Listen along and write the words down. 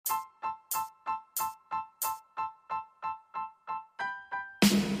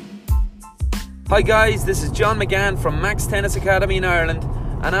Hi guys, this is John McGann from Max Tennis Academy in Ireland,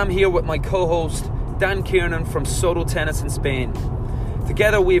 and I'm here with my co-host Dan Kiernan from Soto Tennis in Spain.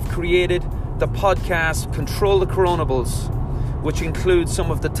 Together we've created the podcast Control the Coronables, which includes some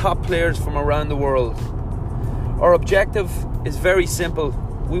of the top players from around the world. Our objective is very simple.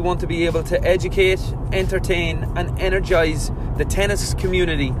 We want to be able to educate, entertain and energise the tennis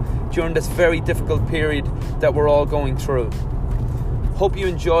community during this very difficult period that we're all going through. Hope you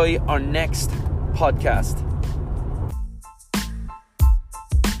enjoy our next podcast.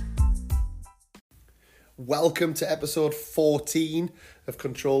 Welcome to episode 14 of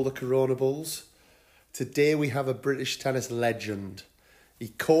Control the Coronables. Today we have a British tennis legend. He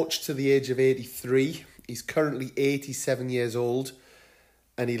coached to the age of 83. He's currently 87 years old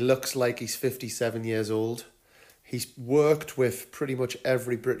and he looks like he's 57 years old. He's worked with pretty much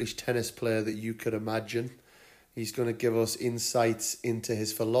every British tennis player that you could imagine. He's going to give us insights into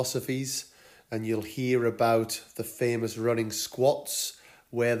his philosophies, and you'll hear about the famous running squats,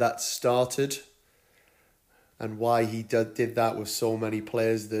 where that started, and why he did that with so many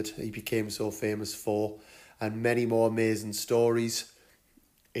players that he became so famous for, and many more amazing stories.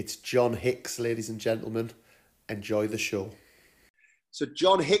 It's John Hicks, ladies and gentlemen. Enjoy the show. So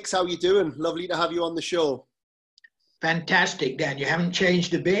John Hicks, how you doing? Lovely to have you on the show. Fantastic, Dan. You haven't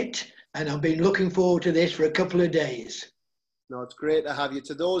changed a bit, and I've been looking forward to this for a couple of days. No, it's great to have you.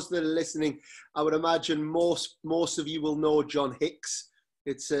 To those that are listening, I would imagine most of you will know John Hicks.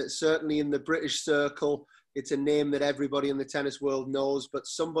 It's certainly in the British circle. It's a name that everybody in the tennis world knows, but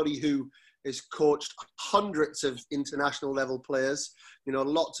somebody who has coached hundreds of international level players, you know,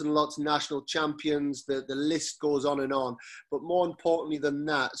 lots and lots of national champions, the list goes on and on. But more importantly than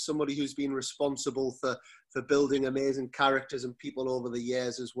that, somebody who's been responsible for building amazing characters and people over the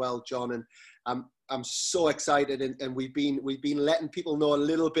years as well, John. And I'm so excited, and we've been letting people know a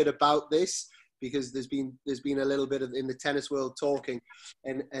little bit about this, because there's been a little bit of in the tennis world talking,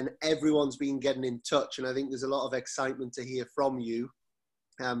 and everyone's been getting in touch, and I think there's a lot of excitement to hear from you.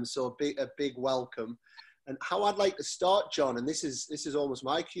 So a big welcome. And how I'd like to start, John, and this is almost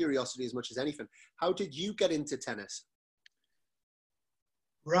my curiosity as much as anything. How did you get into tennis?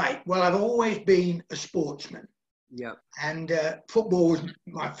 Right. Well, I've always been a sportsman. Yeah. And football was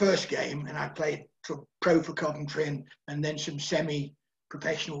my first game, and I played pro for Coventry and then some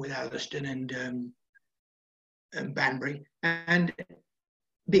semi-professional with Alliston and Banbury. And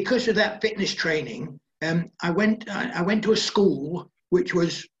because of that fitness training, I went to a school which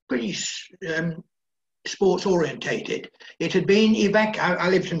was pretty sports orientated. It had been I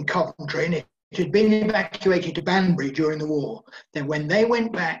lived in Coventry, and it had been evacuated to Banbury during the war. Then when they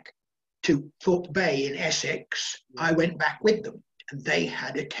went back to Thorpe Bay in Essex, I went back with them, and they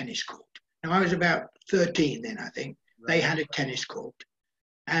had a tennis court. Now, I was about 13 then, I think. Right. They had a tennis court,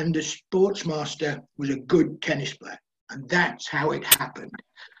 and the sports master was a good tennis player, and that's how it happened.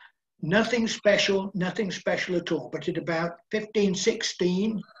 Nothing special at all. But at about 15,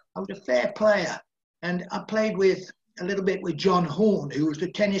 16, I was a fair player, and I played a little bit with John Horn, who was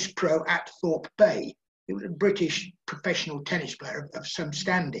the tennis pro at Thorpe Bay. He was a British professional tennis player of some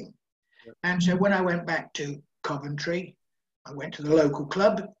standing. And so when I went back to Coventry, I went to the local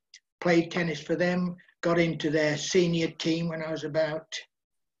club, played tennis for them, got into their senior team when I was about,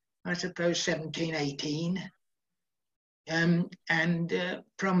 I suppose, 17, 18. And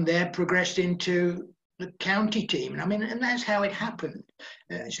from there progressed into the county team. And that's how it happened.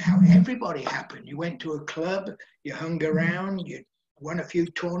 It's how everybody happened. You went to a club, you hung around, you won a few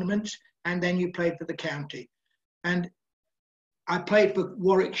tournaments, and then you played for the county. And I played for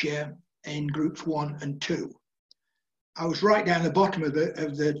Warwickshire in groups 1 and 2. I was right down the bottom of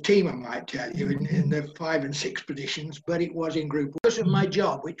the team, I might tell you, in the 5 and 6 positions, but it was in group. Because of my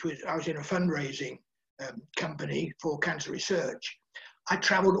job, I was in a fundraising company for cancer research, I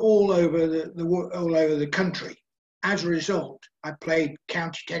travelled all over the country. As a result, I played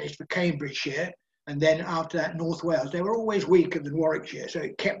county tennis for Cambridgeshire, and then after that, North Wales. They were always weaker than Warwickshire, so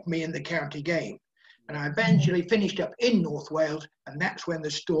it kept me in the county game. And I eventually finished up in North Wales, and that's when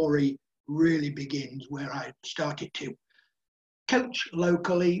the story really begins, where I started to coach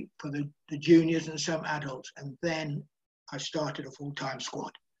locally for the juniors and some adults, and then I started a full-time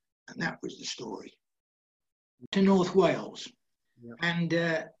squad, and that was the story. To North Wales. Yep.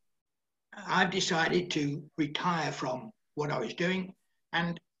 And I've decided to retire from what I was doing,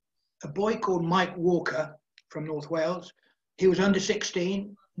 and a boy called Mike Walker from North Wales, he was under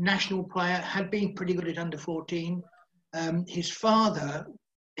 16, national player, had been pretty good at under 14. His father,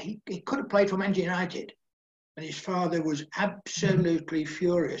 he could have played for Manchester United, and his father was absolutely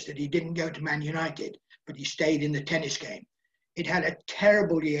furious that he didn't go to Man United, but he stayed in the tennis game. He'd had a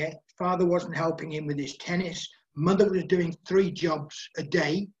terrible year. Father wasn't helping him with his tennis. Mother was doing 3 jobs a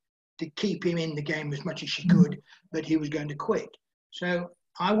day to keep him in the game as much as she could, but he was going to quit. So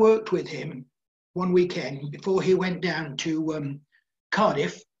I worked with him one weekend before he went down to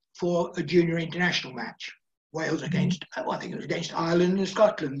Cardiff for a junior international match. Wales against, I think it was against Ireland and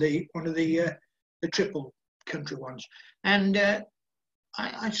Scotland, one of the triple country ones. And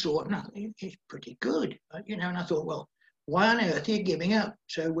I thought, no, he's pretty good, and I thought, well, why on earth are you giving up?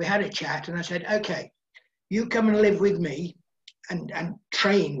 So we had a chat, and I said, okay, you come and live with me and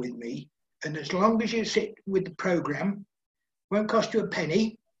train with me, and as long as you sit with the programme, won't cost you a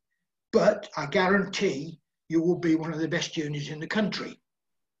penny, but I guarantee you will be one of the best juniors in the country.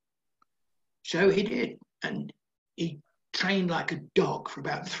 So he did, and he trained like a dog for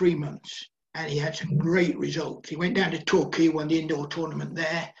about 3 months, and he had some great results. He went down to Torquay, won the indoor tournament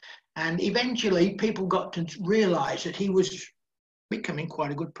there, and eventually people got to realise that he was becoming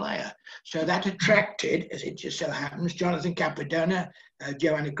quite a good player. So that attracted, as it just so happens, Jonathan Capadona,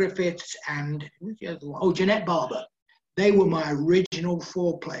 Joanna Griffiths, and Jeanette Barber. They were my original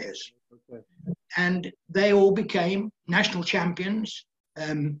 4 players. Okay. And they all became national champions.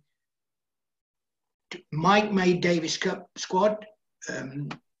 Mike made Davis Cup squad,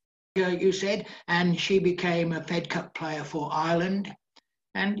 you said, and she became a Fed Cup player for Ireland.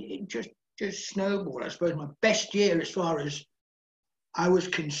 And it just snowballed. I suppose my best year as far as I was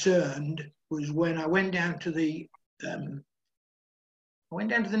concerned was when I went down to the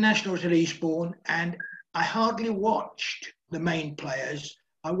Nationals at Eastbourne, and I hardly watched the main players.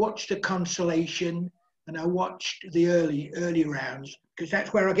 I watched the consolation and I watched the early rounds, because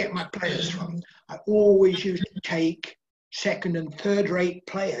that's where I get my players from. I always used to take 2nd and 3rd rate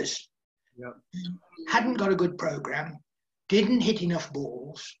players. Yep. Hadn't got a good programme, didn't hit enough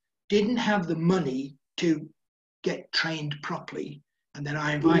balls, didn't have the money to get trained properly, and then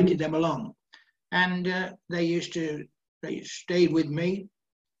I invited them along. And they stayed with me.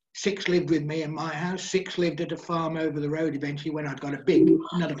 6 lived with me in my house, 6 lived at a farm over the road eventually when I'd got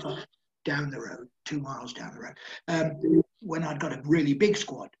another farm down the road, 2 miles down the road, when I'd got a really big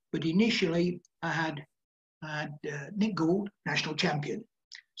squad. But initially I had Nick Gould, national champion,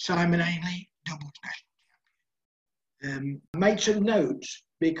 Simon Ainley, doubles national champion. I made some notes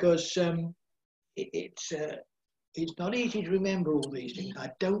because it's not easy to remember all these things.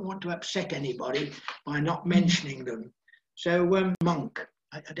 I don't want to upset anybody by not mentioning them. So Monk,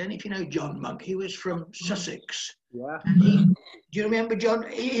 I don't know if you know John Monk. He was from Sussex. Yeah. And do you remember John?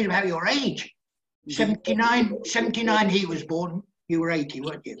 He's about your age. 79 he was born. You were 80,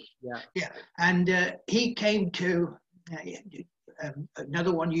 weren't you? Yeah. Yeah. And he came to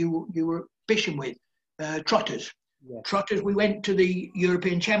another one you were fishing with, Trotters. Yeah. Trotters, we went to the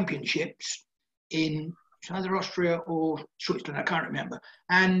European Championships in either Austria or Switzerland, I can't remember.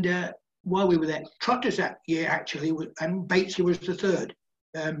 And while we were there, Trotters that year actually, and Batesy was the 3rd.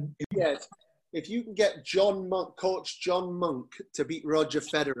 Yes, if you can get Coach John Monk to beat Roger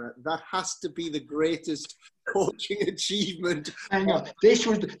Federer, that has to be the greatest coaching achievement. Hang on, this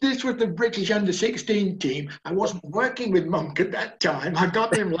was the British under-16 team. I wasn't working with Monk at that time. I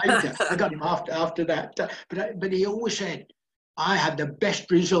got him later. I got him after that. But he always said I had the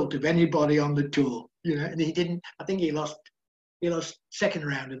best result of anybody on the tour. And he didn't. I think he lost 2nd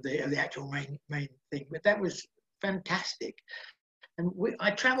round of the actual main thing. But that was fantastic. And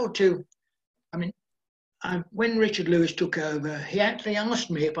I travelled to, when Richard Lewis took over, he actually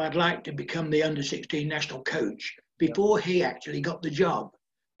asked me if I'd like to become the under-16 national coach before he actually got the job,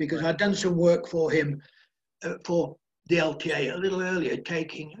 because I'd done some work for him for the LTA a little earlier,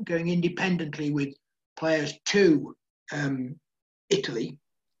 going independently with players to Italy.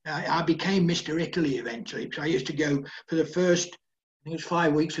 I became Mr. Italy eventually, because I used to go for the first, I think it was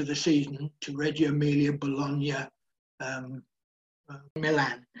 5 weeks of the season, to Reggio Emilia, Bologna,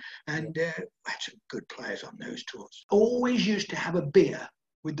 Milan, and had some good players on those tours. Always used to have a beer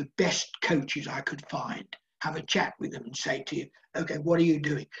with the best coaches I could find, have a chat with them and say to you, okay, what are you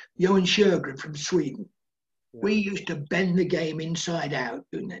doing? Johan Sjögren from Sweden. Yeah. We used to bend the game inside out,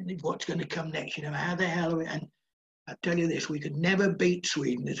 and what's going to come next, how the hell are we? And I tell you this, we could never beat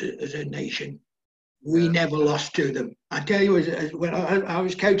Sweden as a nation. We never lost to them. I tell you, when I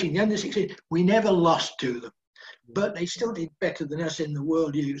was coaching the under-16, we never lost to them. But they still did better than us in the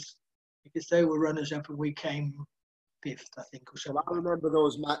World Youth, because they were runners-up and we came 5th, I think, or so. Well, I remember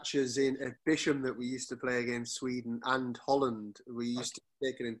those matches at Bisham that we used to play against Sweden and Holland. We used to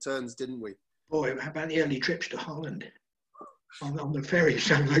take it in turns, didn't we? Boy, how about the early trips to Holland? On the ferry,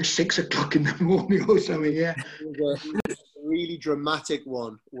 so like 6 o'clock in the morning or something, yeah. It was a really dramatic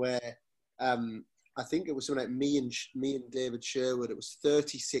one where I think it was something like me and David Sherwood. It was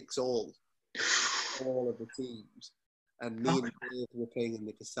 36 all of the teams, and me and Dave were playing in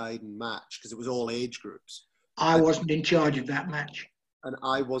the deciding match because it was all age groups. I wasn't in charge of that match, and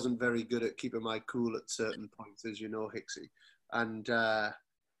I wasn't very good at keeping my cool at certain points, as you know, Hicksy. And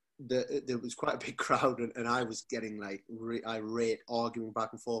there was quite a big crowd, and I was getting like irate, arguing back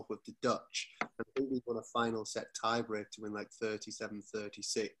and forth with the Dutch. I think we won a final set tiebreak to win like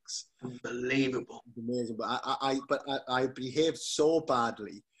 37-36. Unbelievable. Amazing. But I behaved so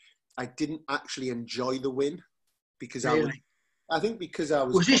badly, I didn't actually enjoy the win because really? I think because I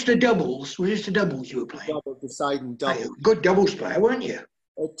was... Was this the doubles? Was this the doubles you were playing? Deciding doubles. Good doubles player, weren't you?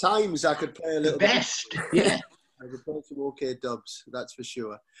 At times I could play a little best. Yeah. I could play some okay dubs, that's for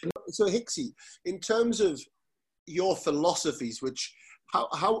sure. So Hicksy, in terms of your philosophies, which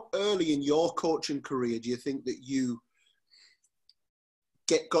how early in your coaching career do you think that you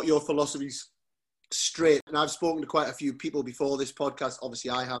got your philosophies straight? And I've spoken to quite a few people before this podcast.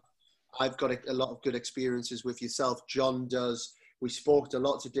 Obviously, I've got a lot of good experiences with yourself. John does. We spoke to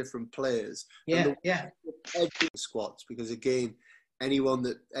lots of different players. Yeah. Every squats, because again, anyone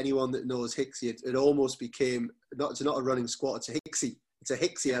that knows Hicksy, it almost became it's not a running squat, it's a Hicksy. It's a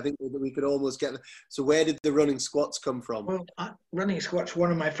Hicksy. I think that we could almost get. So where did the running squats come from? Well, running squats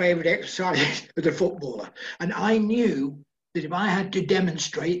one of my favourite exercises as a footballer, and I knew that if I had to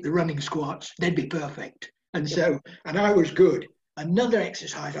demonstrate the running squats, they'd be perfect. And I was good. Another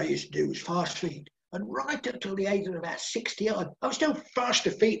exercise I used to do was fast feet. And right up till the age of about 60 odd, I was still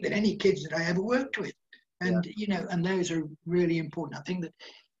faster feet than any kids that I ever worked with. And, and those are really important. I think that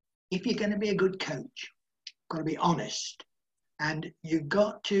if you're going to be a good coach, you've got to be honest. And you've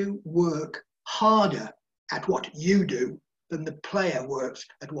got to work harder at what you do than the player works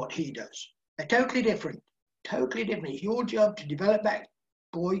at what he does. They're totally different. Totally different. It's your job to develop that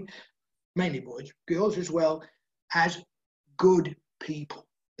boy, mainly boys, girls as well, as good people.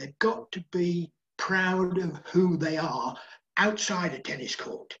 They've got to be proud of who they are outside a tennis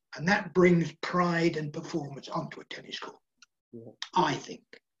court. And that brings pride and performance onto a tennis court, I think.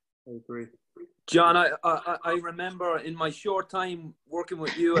 I agree. John, I remember in my short time working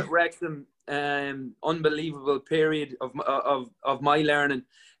with you at Wrexham, unbelievable period of my learning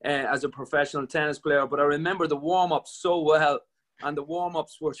as a professional tennis player. But I remember the warm-ups so well, and the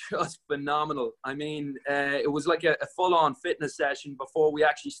warm-ups were just phenomenal. I mean, it was like a full-on fitness session before we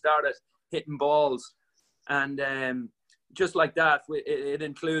actually started hitting balls. And just like that, it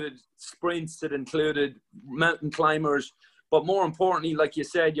included sprints, it included mountain climbers. But more importantly, like you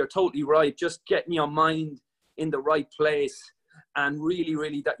said, you're totally right. Just getting your mind in the right place and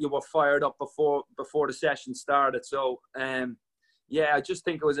really that you were fired up before the session started. So, I just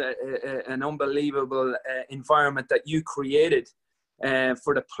think it was an unbelievable environment that you created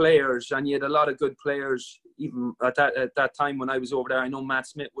for the players. And you had a lot of good players, even at that time when I was over there. I know Matt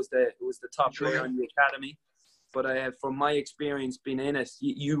Smith was the top player in the academy. But from my experience being in it,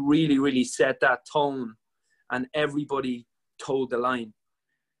 you really set that tone, and everybody told the line.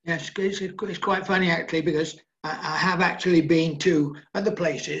 Yes, it's quite funny actually, because I have actually been to other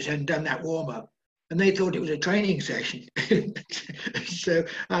places and done that warm-up, and they thought it was a training session. So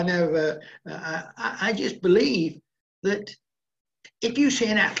I know, I just believe that if you see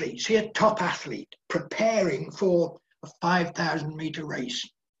a top athlete preparing for a 5,000 meter race,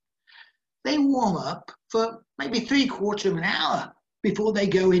 they warm up for maybe 3/4 of an hour before they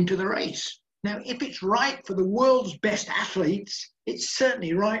go into the race. Now, if it's right for the world's best athletes, it's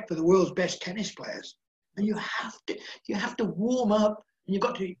certainly right for the world's best tennis players. And you have to warm up, and you've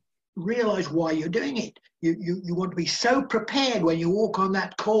got to realize why you're doing it. You want to be so prepared when you walk on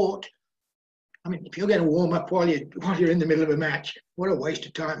that court. I mean, if you're going to warm up while you're in the middle of a match, what a waste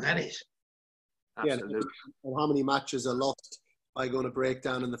of time that is. Absolutely. Yeah, and how many matches are lost by going to break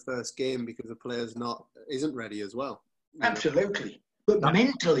down in the first game because the player's isn't ready as well. Absolutely. But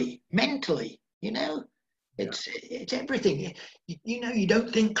mentally, it's everything. You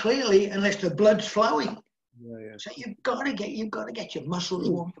don't think clearly unless the blood's flowing. Yeah. So you've got to get your muscles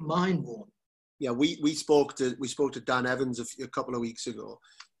warm, your mind warm. Yeah, we spoke to Dan Evans a couple of weeks ago.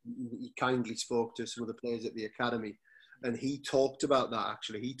 He kindly spoke to some of the players at the academy, and he talked about that.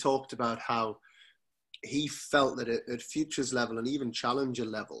 Actually, he talked about how he felt that at futures level and even challenger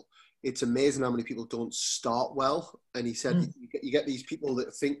level, it's amazing how many people don't start well. And he said you get these people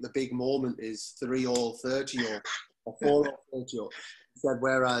that think the big moment is 3-all 30 or 4-all 30. He said,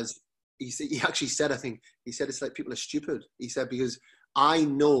 whereas he actually said, it's like people are stupid. He said, because I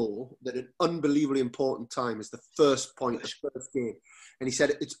know that an unbelievably important time is the first point, the first game. And he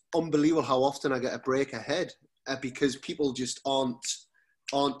said, it's unbelievable how often I get a break ahead because people just aren't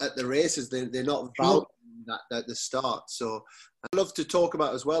aren't at the races. They're not valuing that at the start. So I'd love to talk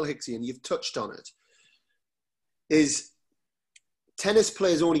about as well, Hicksy, and you've touched on it, is tennis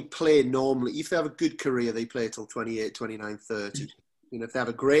players only play normally. If they have a good career, they play till 28, 29, 30. You know, if they have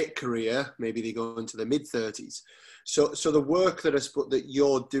a great career, maybe they go into the mid-30s. So the work that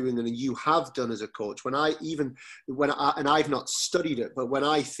you're doing and you have done as a coach, and I've not studied it, but when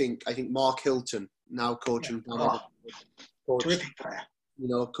I think Mark Hilton, now coaching, terrific player. You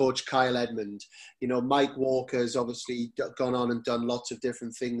know, Coach Kyle Edmund, you know, Mike Walker's obviously gone on and done lots of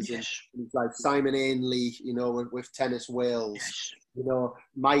different things. Yes. And like Simon Ainley, you know, with Tennis Wales. Yes. You know,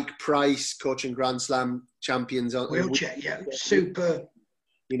 Mike Price coaching Grand Slam champions. Wheelchair, yeah, super.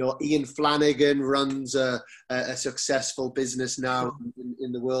 You know, Ian Flanagan runs a successful business now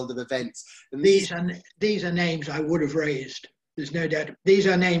in the world of events. And these are names I would have raised. There's no doubt. These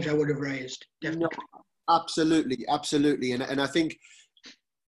are names I would have raised, definitely. No, absolutely. And I think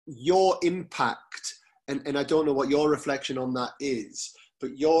your impact, and I don't know what your reflection on that is,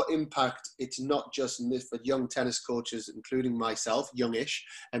 but your impact, it's not just in this for young tennis coaches, including myself, youngish,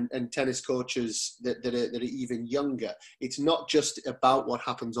 and tennis coaches that are even younger. It's not just about what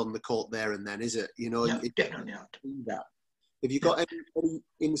happens on the court there and then, is it? You know, no, definitely not. That. Have you got any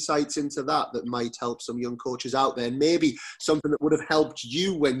insights into that might help some young coaches out there? And maybe something that would have helped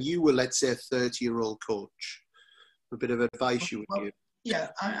you when you were, let's say, a 30-year-old coach? A bit of advice you would give. Yeah,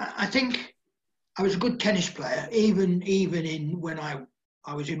 I think I was a good tennis player, even in when I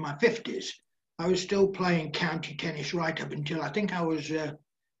was in my 50s. I was still playing county tennis right up until I think I was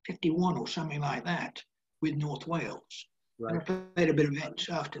 51 or something like that with North Wales. Right. And I played a bit of events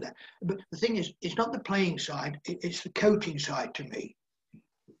after that. But the thing is, it's not the playing side, it's the coaching side to me.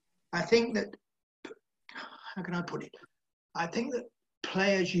 I think that, how can I put it? I think that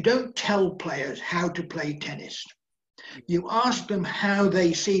players, you don't tell players how to play tennis. You ask them how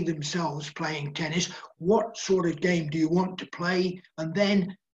they see themselves playing tennis, what sort of game do you want to play, and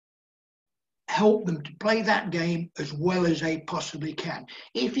then help them to play that game as well as they possibly can.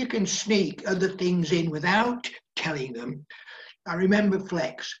 If you can sneak other things in without telling them, I remember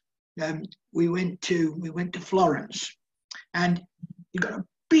Flex. We went to Florence, and you got a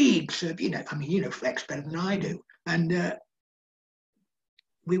big serve. You know Flex better than I do, and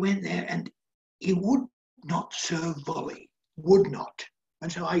we went there, and he would not serve volley, would not.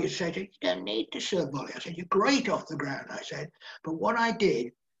 And so I used to say to him, you don't need to serve volley. I said, you're great off the ground, I said. But what I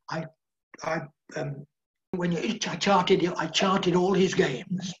did, I charted all his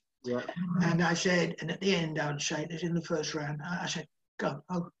games. Yeah. And I said, and at the end I would say, this in the first round, I said, go,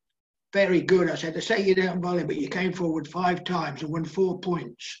 oh, very good. I said, they say you don't volley, but you came forward 5 times and won 4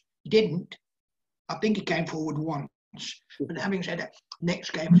 points. You didn't. I think you came forward once. But having said that,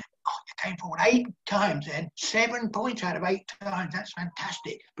 next game, you came forward 8 times then, 7 points out of 8 times. That's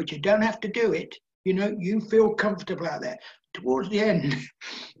fantastic. But you don't have to do it. You know, you feel comfortable out there. Towards the end,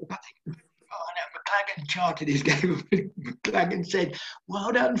 I think, McLagan charted his game. McLagan said,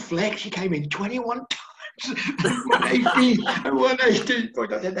 well done, Flex. You came in 21 times and won 18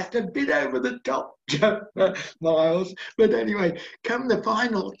 points. I said, that's a bit over the top, Miles. But anyway, come the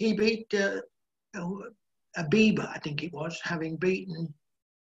final, he beat Abiba, I think it was, having beaten,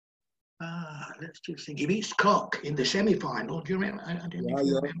 let's just think, he beat Scott in the semi-final. Do you remember? I don't know if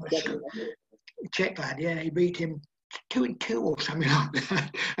you remember. Czech lad, yeah, he beat him 2-2 or something like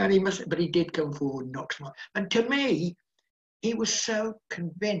that. And but he did come forward and knock him off. And to me, he was so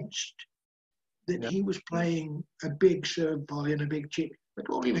convinced that he was playing a big serve volley and a big chip. But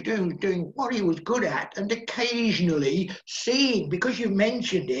all he was doing what he was good at, and occasionally seeing, because you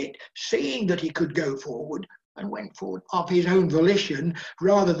mentioned it, seeing that he could go forward, and went forward of his own volition,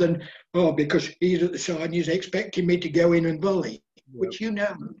 rather than, because he's at the side and he's expecting me to go in and volley, which you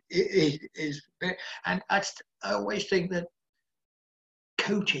know is. And I always think that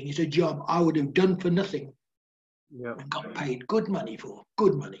coaching is a job I would have done for nothing and got paid good money for,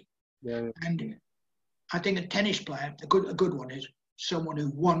 good money. Yeah. And I think a tennis player, a good one, is someone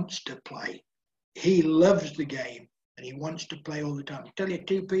who wants to play. He loves the game and he wants to play all the time. I'll tell you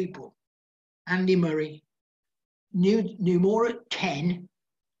 2 people. Andy Murray knew more at 10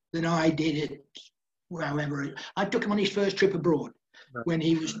 than I did at, however. I took him on his first trip abroad when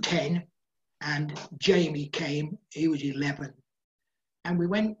he was 10, and Jamie came, he was 11. And we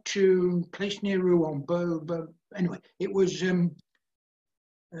went to a place near Rouen. Anyway, it was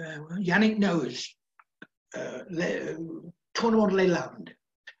Yannick Noah's Tournament Les Landes.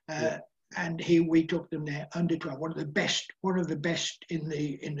 And we took them there under 12, one of the best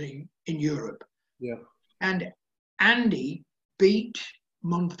in Europe. Yeah. And Andy beat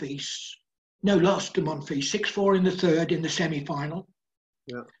Monfils, lost to Monfils 6-4 in the third in the semi-final.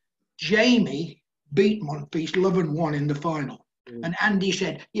 Yeah. Jamie beat Monfils Love and won in the final. And Andy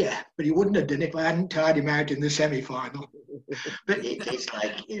said, yeah, but he wouldn't have done it if I hadn't tied him out in the semi-final. But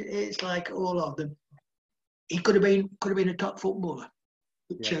it's like all of them. He could have been a top footballer,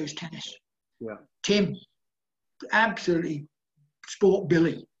 but chose tennis. Yeah. Tim, absolutely sport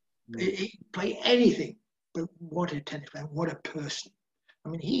Billy. He play anything, but what a tennis player, what a person. I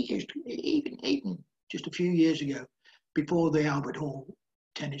mean, he used to, even just a few years ago, before the Albert Hall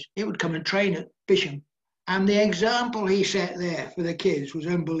tennis, he would come and train at Bisham. And the example he set there for the kids was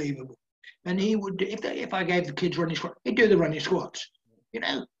unbelievable. And he would, if I gave the kids running squats, he'd do the running squats. You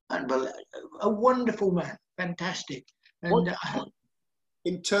know, a wonderful man, fantastic. And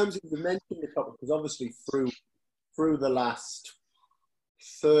in terms of, you mentioned the couple, because obviously through the last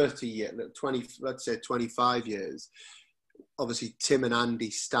 30 years, 20, let's say 25 years, obviously Tim and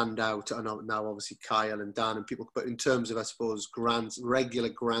Andy stand out, and now obviously Kyle and Dan and people, but in terms of, I suppose, regular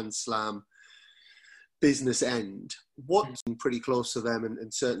Grand Slam business end, what's pretty close to them,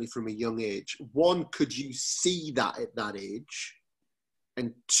 and certainly from a young age? One, could you see that at that age?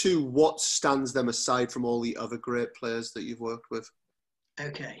 And two, what stands them aside from all the other great players that you've worked with?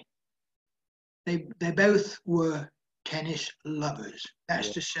 Okay. They both were tennis lovers. That's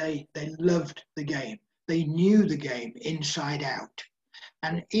to say, they loved the game. They knew the game inside out.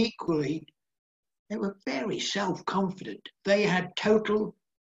 And equally, they were very self-confident. They had total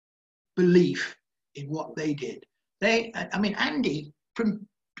belief in what they did. Andy, from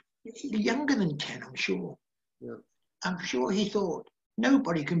younger than 10, I'm sure. Yeah. I'm sure he thought,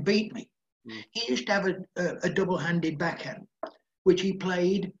 nobody can beat me. He used to have a double-handed backhand, which he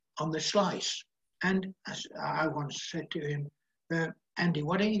played on the slice. And as I once said to him, Andy,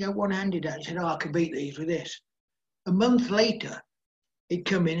 why don't you go one-handed out? He said, I can beat these with this. A month later, he'd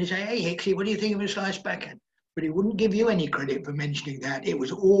come in and say, hey, Hicksy, what do you think of a slice backhand? But he wouldn't give you any credit for mentioning that. It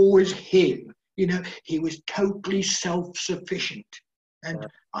was always him. You know, he was totally self-sufficient. And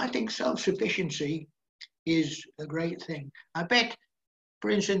I think self-sufficiency is a great thing. I bet, for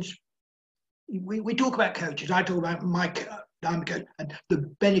instance, we talk about coaches. I talk about I'm a coach and the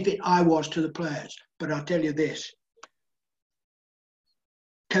benefit I was to the players. But I'll tell you this,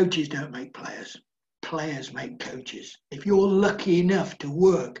 coaches don't make players. Players make coaches. If you're lucky enough to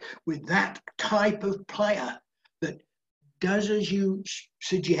work with that type of player that does as you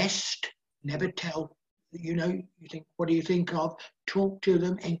suggest, never tell, you think, what do you think of? Talk to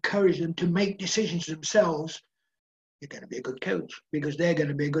them, encourage them to make decisions themselves. You're going to be a good coach because they're going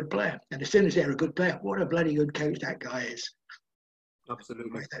to be a good player. And as soon as they're a good player, what a bloody good coach that guy is.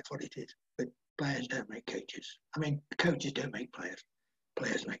 Absolutely. That's what it is. But players don't make coaches. I mean, coaches don't make players.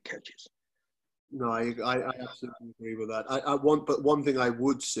 Players make coaches. No, I absolutely agree with that. But one thing I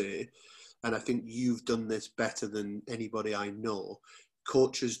would say, and I think you've done this better than anybody I know,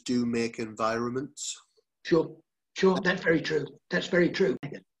 coaches do make environments. Sure. That's very true.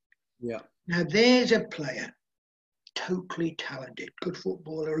 Yeah. Now, there's a player, totally talented, good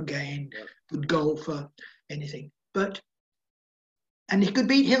footballer again, good golfer, anything. And he could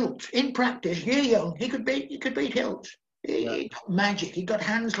beat Hilts in practice. Year young, he could beat Hilts. He got magic. He got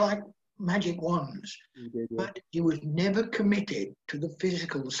hands like magic wands. He did, but he was never committed to the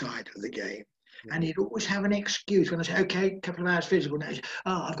physical side of the game. And he'd always have an excuse when I say, okay, a couple of hours physical. Now,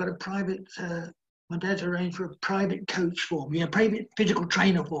 I've got a private, my dad's arranged for a private coach for me, a private physical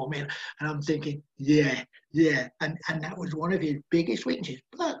trainer for me. And I'm thinking, yeah. And that was one of his biggest weaknesses.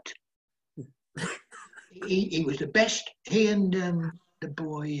 But he was the best. He and the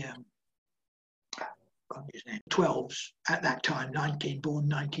boy, his name, 12s at that time, born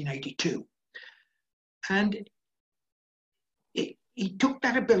 1982. And he took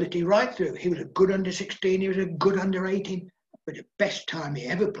that ability right through. He was a good under 16, he was a good under 18, but the best time he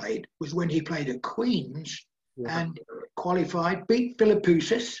ever played was when he played at Queen's and qualified, beat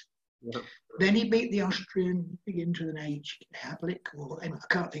Philippoussis. Then he beat the Austrian, begins with an H, Havlik, or I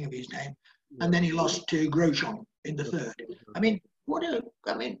can't think of his name. And then he lost to Grosjean in the third. I mean, what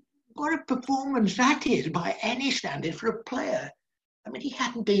a performance that is by any standard for a player. I mean, he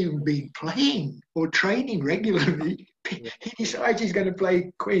hadn't even been playing or training regularly. He decides he's going to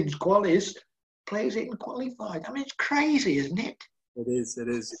play Queen's Qualis, plays it and qualified. I mean, it's crazy, isn't it? It is.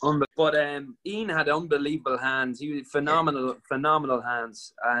 But Ian had unbelievable hands. He was phenomenal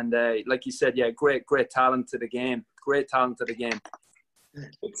hands. And like you said, great talent to the game. Great talent to the game.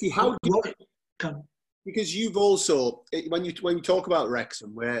 See, how do you, because you've also, when you talk about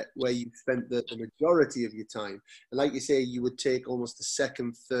Wrexham, where you spent the majority of your time, and like you say, you would take almost the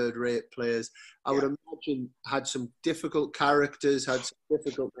second, third-rate players. I would imagine had some difficult characters, had some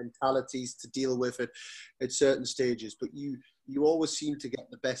difficult mentalities to deal with at certain stages. But you you always seem to get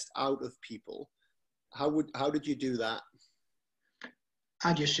the best out of people. How did you do that?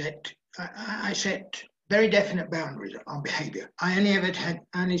 I set very definite boundaries on behaviour. I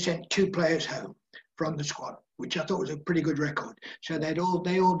only sent 2 players home from the squad, which I thought was a pretty good record. So they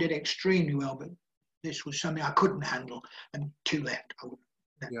all did extremely well, but this was something I couldn't handle, and 2 left.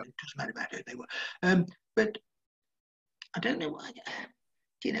 It doesn't matter about who they were. But I don't know why.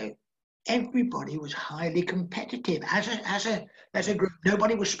 You know, everybody was highly competitive as a group.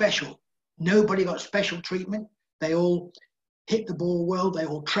 Nobody was special. Nobody got special treatment. They all hit the ball well. They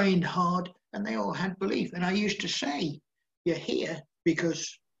all trained hard, and they all had belief. And I used to say, "You're here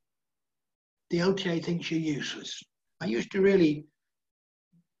because the LTA thinks you're useless." I used to really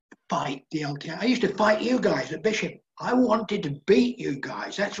fight the LTA. I used to fight you guys at Bishop. I wanted to beat you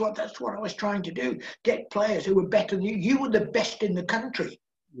guys. That's what I was trying to do. Get players who were better than you. You were the best in the country.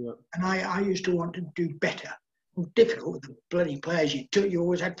 Yeah. And I used to want to do better. It was difficult with the bloody players you took. You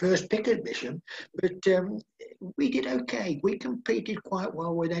always had first pick at Bishop. But we did okay. We competed quite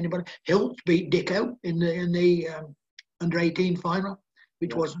well with anybody. Hilts beat Dicko in the under-18 final,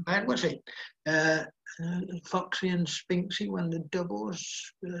 which wasn't bad, was it? Foxy and Spinksy won the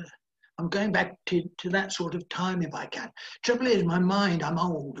doubles. I'm going back to that sort of time if I can. Trouble is, my mind, I'm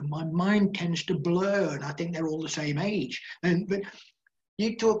old, and my mind tends to blur, and I think they're all the same age. But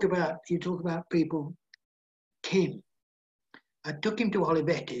you talk about people. Tim, I took him to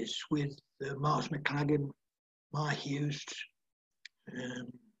Olivetti's with Mars McLagan, Mar Hughes,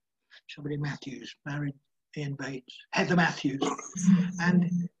 somebody Matthews, married Ian Bates, Heather Matthews,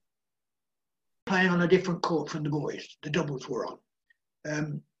 and playing on a different court from the boys. The doubles were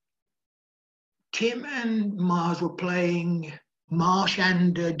on. Tim and Mars were playing Marsh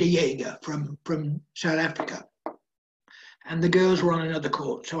and De Jager from South Africa. And the girls were on another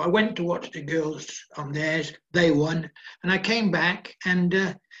court. So I went to watch the girls on theirs. They won. And I came back,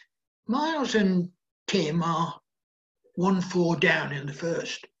 and Miles and Tim are 1-4 down in the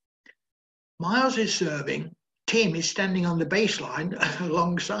first. Miles is serving. Tim is standing on the baseline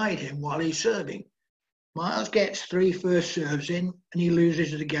alongside him while he's serving. Miles gets 3 first serves in, and he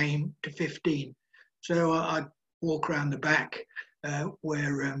loses the game to 15. So I walk around the back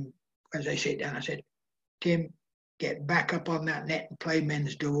where, as they sit down, I said, "Tim, get back up on that net and play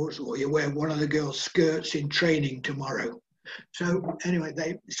men's doubles, or you wear one of the girls' skirts in training tomorrow." So anyway,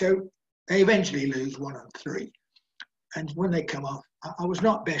 they eventually lose 1-3. And when they come off, I was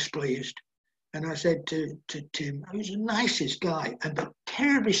not best pleased. And I said to Tim, he was the nicest guy, but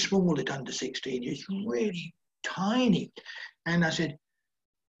terribly small at under 16. He's really tiny. And I said,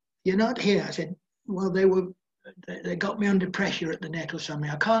 "You're not here." I said, "Well, they got me under pressure at the net or something."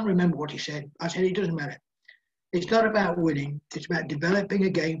 I can't remember what he said. I said, "It doesn't matter. It's not about winning. It's about developing a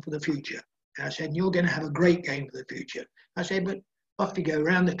game for the future." And I said, "You're going to have a great game for the future." I said, "But off you go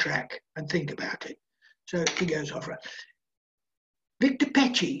around the track and think about it." So he goes off. Victor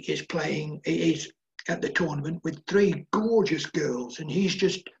Pecci is at the tournament with 3 gorgeous girls, and he's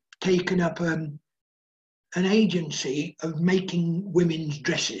just taken up an agency of making women's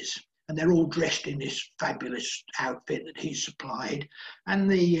dresses. And they're all dressed in this fabulous outfit that he's supplied. And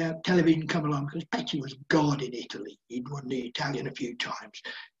the television come along, because Pecci was God in Italy. He'd won the Italian a few times.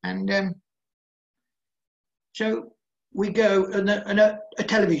 And so we go, and a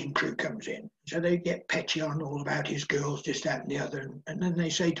television crew comes in. So they get Pecci on all about his girls, this, that, and the other. And then they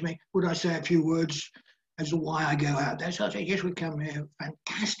say to me, "Would I say a few words as to why I go out there?" So I say, "Yes, we come here.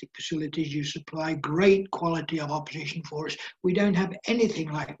 Fantastic facilities. You supply great quality of opposition for us. We don't have anything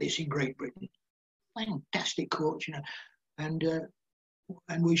like this in Great Britain. Fantastic courts, you know.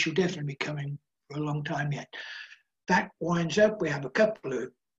 And we shall definitely be coming for a long time yet." That winds up. We have a couple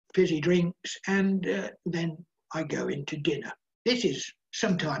of fizzy drinks, and then I go into dinner. This is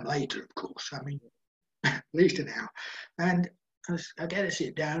sometime later, of course. I mean, at least an hour. And I get to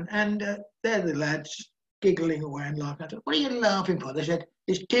sit down, and they're the lads giggling away and laughing. I thought, "What are you laughing for?" They said,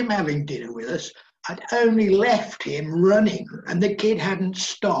 "Is Tim having dinner with us?" I'd only left him running, and the kid hadn't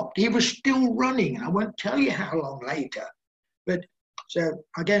stopped. He was still running. I won't tell you how long later. But so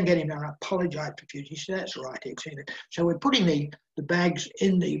I go and get him down. I apologise profusely. He said, "That's all right, Hicks." So we're putting the bags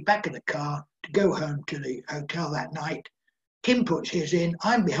in the back of the car to go home to the hotel that night. Tim puts his in.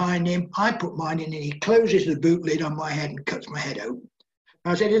 I'm behind him. I put mine in, and he closes the boot lid on my head and cuts my head open.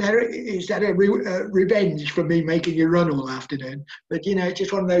 I said, "Is that a revenge for me making you run all afternoon?" But you know, it's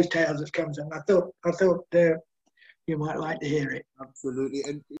just one of those tales that comes. And I thought you might like to hear it. Absolutely,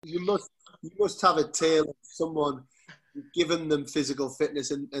 and you must have a tale of someone giving them physical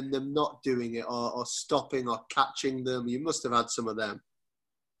fitness and them not doing it, or stopping or catching them. You must have had some of them.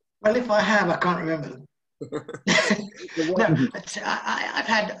 Well, if I have, I can't remember them. No, I've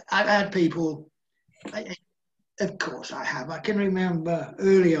had people. Of course, I have. I can remember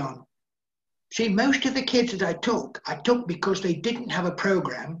early on. See, most of the kids that I took because they didn't have a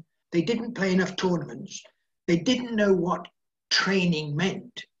program. They didn't play enough tournaments. They didn't know what training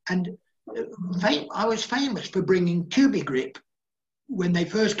meant. And I was famous for bringing Tubi grip when they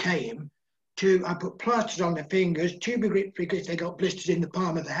first came. I put plasters on their fingers, Tubi grip because they got blisters in the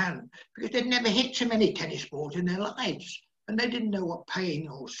palm of the hand, because they'd never hit so many tennis balls in their lives. And they didn't know what pain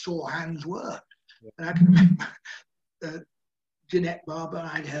or sore hands were. And I can remember Jeanette Barber,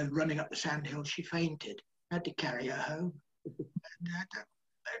 I had her running up the sandhill. She fainted. I had to carry her home.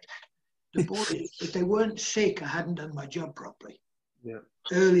 The boys, if they weren't sick, I hadn't done my job properly. Yeah.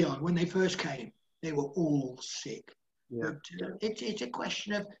 Early on, when they first came, they were all sick. Yeah. But it's a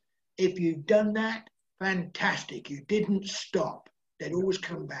question of, if you've done that, fantastic. You didn't stop. They'd always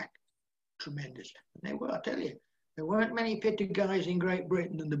come back. Tremendous. And they were, I tell you, there weren't many fitter guys in Great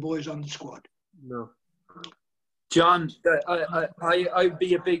Britain than the boys on the squad. No. John, I'd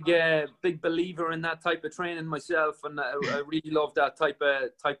be a big believer in that type of training myself, and I really love that type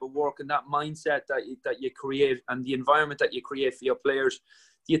of work and that mindset that you create and the environment that you create for your players.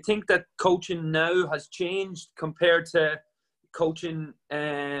 Do you think that coaching now has changed compared to coaching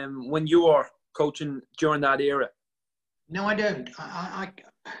when you were coaching during that era? No, I don't.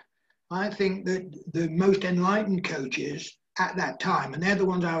 I think that the most enlightened coaches at that time, and they're the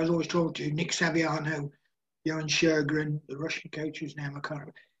ones I was always talking to, Nick Saviano, Johan Sjögren, the Russian coach whose name I can't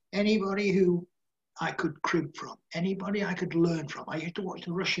remember, anybody who I could crib from, anybody I could learn from. I used to watch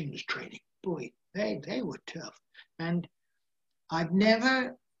the Russians training. Boy, they were tough. And I'm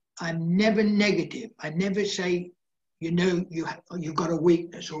never negative. I never say, you know, you've got a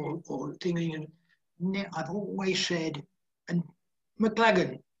weakness or thinking. I've always said, and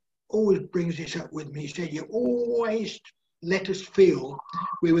McLagan always brings this up with me. He said, you always let us feel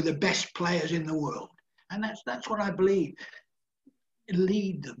we were the best players in the world. And that's what I believe.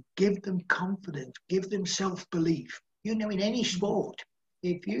 Lead them, give them confidence, give them self-belief. You know, in any sport,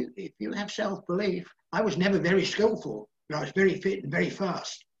 if you have self-belief, I was never very skillful, but I was very fit and very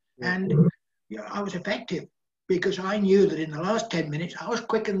fast. And you know, I was effective because I knew that in the last 10 minutes, I was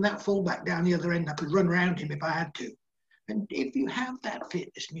quicker than that fullback down the other end. I could run around him if I had to. And if you have that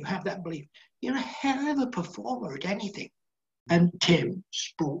fitness and you have that belief, you're a hell of a performer at anything. And Tim,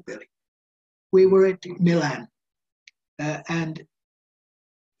 Sport Billy, we were at Milan and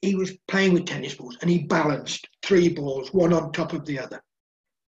he was playing with tennis balls and he balanced 3 balls, one on top of the other.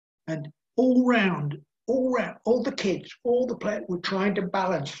 And all round, all the kids, all the players were trying to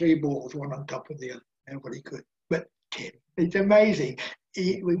balance 3 balls, one on top of the other. Nobody could. But Tim, it's amazing.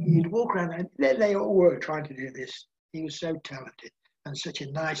 He'd walk around and they all were trying to do this. He was so talented and such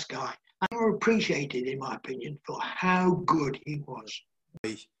a nice guy. I never appreciated, in my opinion, for how good he was.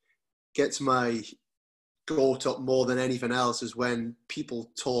 Gets my goat up more than anything else is when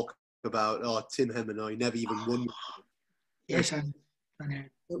people talk about, oh, Tim Henman, he never even won. Yes, I know.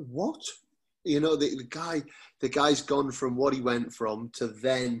 What? You know, the guy's gone from what he went from to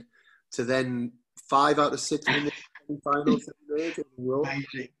then 5 out of 6 in the finals in a row.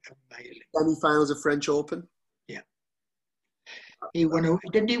 Amazing. Semi-finals of French Open. Yeah.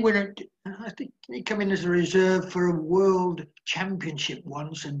 Didn't he win it? I think he came in as a reserve for a world championship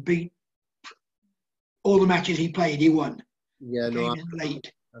once and beat all the matches he played. He won. Yeah, no,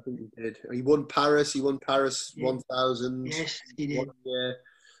 late. I think he did. He won Paris. He won Paris 1000. Yes, he did.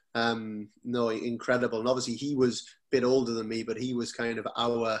 No, incredible. And obviously he was a bit older than me, but he was kind of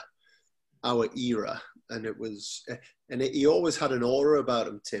our era. And he always had an aura about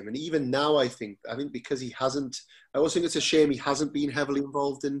him, Tim. And even now, I think because I also think it's a shame he hasn't been heavily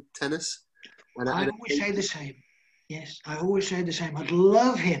involved in tennis. And I always say the same. Yes, I always say the same. I'd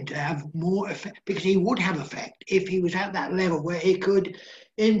love him to have more effect, because he would have effect if he was at that level where he could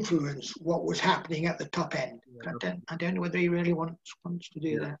influence what was happening at the top end. Yeah. I don't know whether he really wants to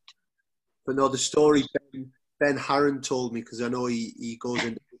do that. But no, the story Ben Harron told me, because I know he goes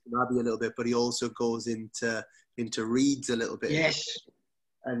into Abbey a little bit, but he also goes into Reeds a little bit. Yes.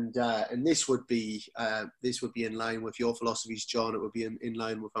 And this would be in line with your philosophies, John. It would be in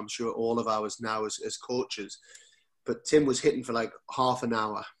line with, I'm sure, all of ours now as coaches. But Tim was hitting for like half an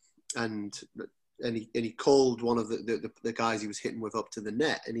hour, and he called one of the guys he was hitting with up to the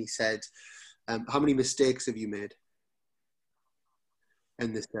net, and he said, "How many mistakes have you made?"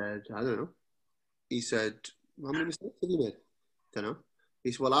 And they said, "I don't know." He said, "How many mistakes have you made?" "Don't know."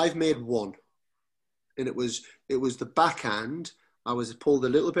 He said, "Well, I've made one, and it was the backhand. I was pulled a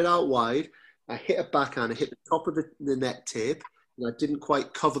little bit out wide. I hit a backhand. I hit the top of the net tape, and I didn't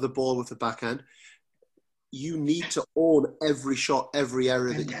quite cover the ball with the backhand. you need to own every shot, every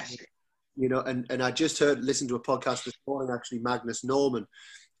error that Fantastic. you know. And I just listened to a podcast this morning, actually, Magnus Norman,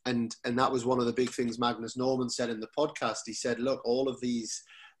 and that was one of the big things Magnus Norman said in the podcast. He said, look, all of these,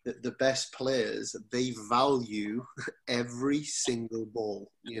 the best players, they value every single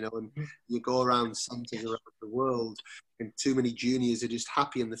ball, you know, and you go around centres around the world, and too many juniors are just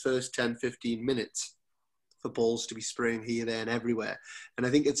happy in the first 10, 15 minutes for balls to be spraying here, there and everywhere. And I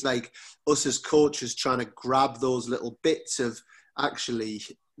think it's like us as coaches trying to grab those little bits of actually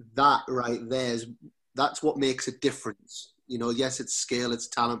that right there that's what makes a difference. You know, yes, it's skill, it's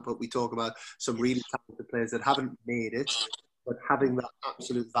talent, but we talk about some really talented players that haven't made it, but having that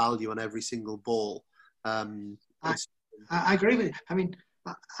absolute value on every single ball. I agree with you. I mean,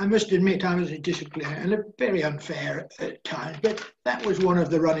 I must admit I was a disciplinarian and very unfair at times, but that was one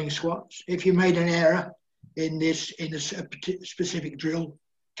of the running squats. If you made an error in a specific drill,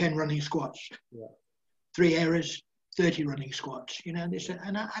 10 running squats, 3 errors, 30 running squats, you know,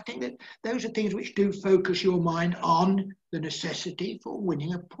 and I think that those are things which do focus your mind on the necessity for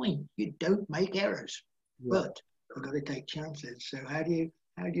winning a point. You don't make errors, but you've got to take chances. So how do you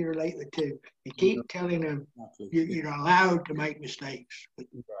relate the two? You keep telling them you're allowed to make mistakes,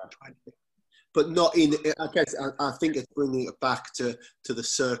 but not in. I guess I think it's bringing it back to the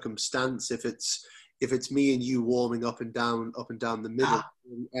circumstance. If it's me and you warming up and down the middle,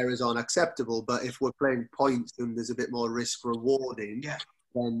 errors aren't acceptable. But if we're playing points and there's a bit more risk rewarding,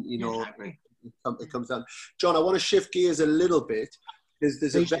 then you know it comes down. John, I want to shift gears a little bit.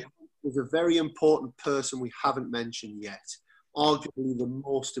 There's a very important person we haven't mentioned yet, arguably the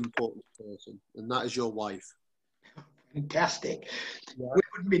most important person, and that is your wife. Fantastic. Yeah. We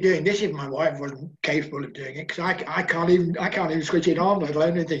wouldn't be doing this if my wife wasn't capable of doing it, because I can't even switch it on, let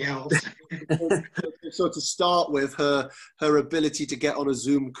alone anything else. So to start with, her ability to get on a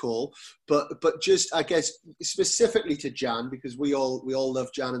Zoom call, but just I guess specifically to Jan, because we all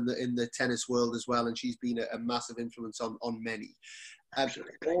love Jan in the tennis world as well, and she's been a massive influence on many. Also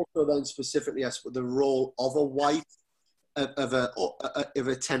then specifically as for the role of a wife, of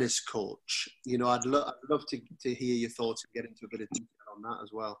a tennis coach. You know, I'd love to hear your thoughts and get into a bit of detail on that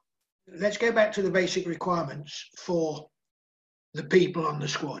as well. Let's go back to the basic requirements for the people on the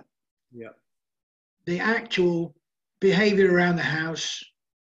squad. Yeah. The actual behaviour around the house,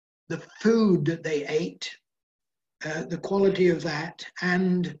 the food that they ate, the quality of that,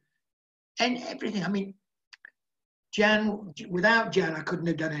 and everything. I mean, without Jan, I couldn't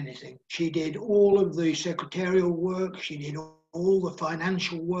have done anything. She did all of the secretarial work. She did all the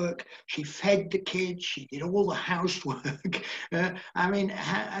financial work. She fed the kids. She did all the housework. I mean,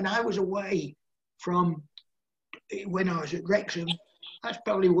 and I was away from, when I was at Wrexham, I was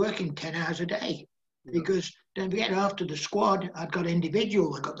probably working 10 hours a day. Because don't forget, after the squad, I'd got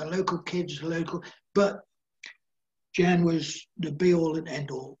individual, I got the local kids, but Jan was the be all and end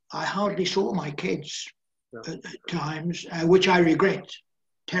all. I hardly saw my kids at times, which I regret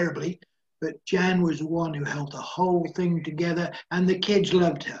terribly, but Jan was the one who held the whole thing together, and the kids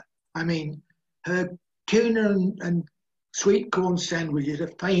loved her. I mean, her tuna and sweet corn sandwiches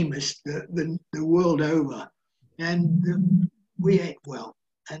are famous the world over, and we ate well.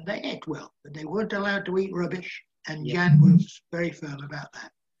 And they ate well, but they weren't allowed to eat rubbish. And Jan was very firm about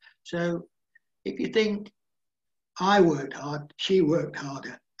that. So if you think I worked hard, she worked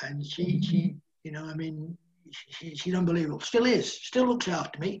harder. And she you know, I mean, she's unbelievable. Still is. Still looks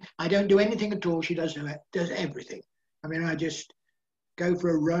after me. I don't do anything at all. She does everything. I mean, I just go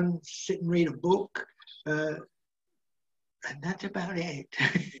for a run, sit and read a book. And that's about it.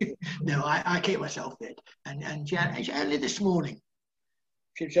 No, I keep myself fit. And Jan, only this morning,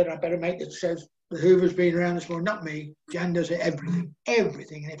 she said, I better make it. Says the Hoover's been around this morning, not me. Jan does everything.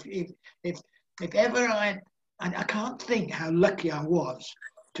 And if ever I can't think how lucky I was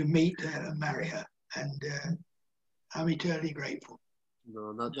to meet her and marry her. And I'm eternally grateful.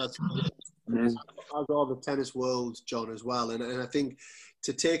 No, that's as are the tennis world, John, as well. And I think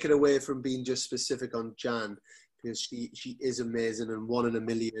to take it away from being just specific on Jan, because she is amazing and 1 in a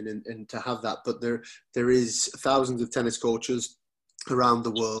million, and to have that. But there is thousands of tennis coaches around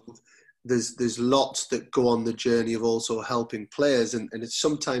the world. There's lots that go on the journey of also helping players, and it's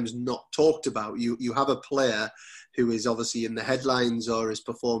sometimes not talked about. You have a player who is obviously in the headlines or is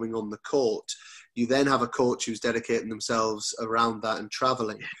performing on the court. You then have a coach who's dedicating themselves around that and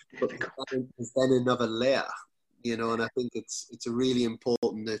traveling. But there's then another layer, you know, and I think it's really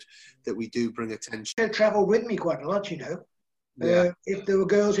important that we do bring attention. She travelled with me quite a lot, you know. If there were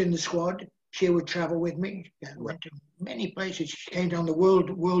girls in the squad, she would travel with me. Went to many places. She came down the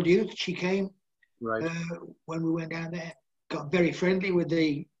World Youth. She came when we went down there. Got very friendly with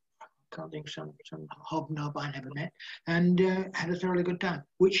the can't think, some hobnob I never met, and had a thoroughly good time,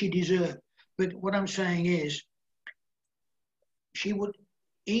 which she deserved. But what I'm saying is, she would,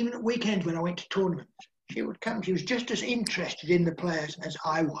 even at weekends when I went to tournaments, she would come. She was just as interested in the players as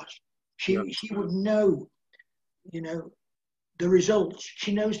I was. She would know, the results.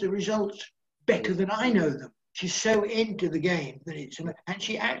 She knows the results better than I know them. She's so into the game that and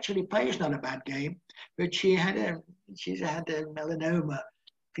she actually plays not a bad game, but she's had a melanoma a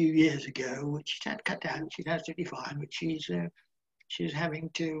few years ago, which she's had cut out. She's absolutely fine, but she's having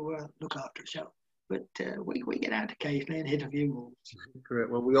to look after herself. But we get out occasionally and hit a few balls. Great.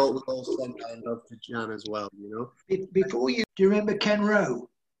 Well, we all send our love to Jan as well, Before do you remember Ken Rowe?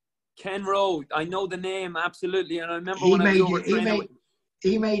 Ken Rowe, I know the name, absolutely. And I remember when I was over training.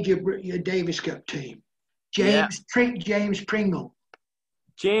 He made your Davis Cup team. James Pringle.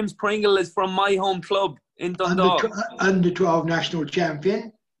 James Pringle is from my home club in Dundalk. Under 12 national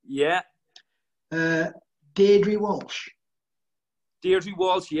champion. Yeah. Deirdre Walsh. Deirdre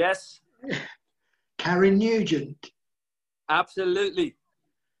Walsh, yes. Karen Nugent. Absolutely.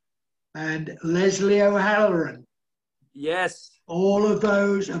 And Leslie O'Halloran. Yes. All of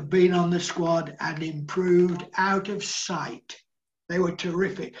those have been on the squad and improved out of sight. They were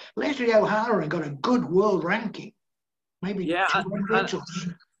terrific. Leslie O'Halloran got a good world ranking. Maybe 200s or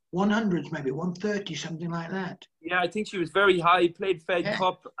 100s, maybe 130, something like that. Yeah, I think she was very high, played Fed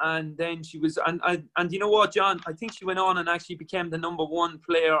Cup, and then she was... And you know what, John? I think she went on and actually became the #1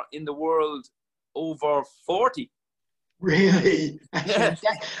 player in the world over 40. Really? Yeah.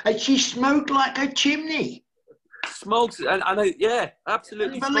 And she smoked like a chimney. Smokes,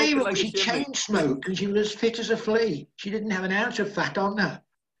 absolutely. Unbelievable. Like she chain smoked and she was as fit as a flea. She didn't have an ounce of fat on her.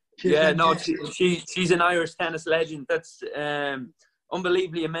 She's an Irish tennis legend. That's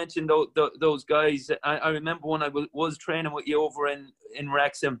unbelievably. You mentioned those guys. I remember when I was training with you over in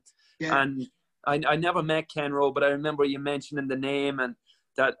Wrexham, and I never met Ken Rowe, but I remember you mentioning the name and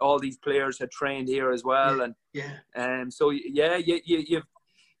that all these players had trained here as well.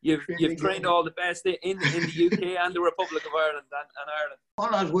 You've trained all the best in the UK and the Republic of Ireland and Ireland.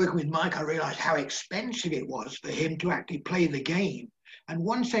 While I was working with Mike, I realised how expensive it was for him to actually play the game. And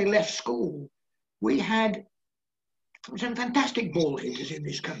once they left school, we had some fantastic ball hitters in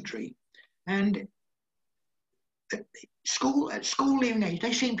this country. And at school leaving age,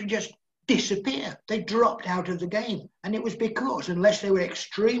 they seemed to just disappear. They dropped out of the game. And it was because, unless they were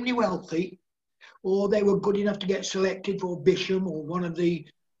extremely wealthy or they were good enough to get selected for Bisham or one of the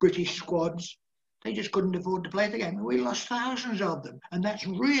British squads, they just couldn't afford to play the game. And we lost thousands of them. And that's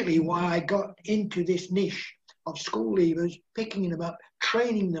really why I got into this niche of school leavers, picking them up,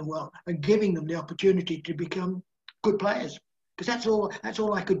 training them well, and giving them the opportunity to become good players. Because that's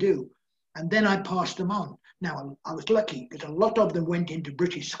all I could do. And then I passed them on. Now, I was lucky because a lot of them went into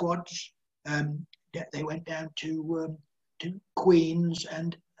British squads. They went down to Queen's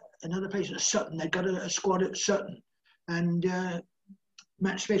and another place at Sutton. They got a squad at Sutton. And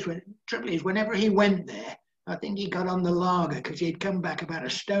Matt Smith went. Trouble is, whenever he went there, I think he got on the lager because he'd come back about a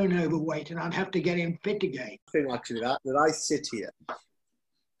stone overweight and I'd have to get him fit again. I think actually that I sit here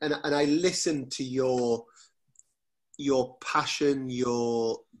and I listen to your passion,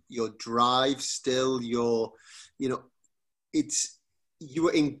 your drive still, you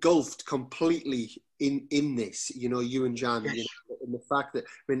were engulfed completely in this, you and Jan, yes. And the fact that,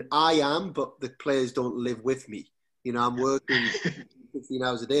 I am, but the players don't live with me. I'm working 15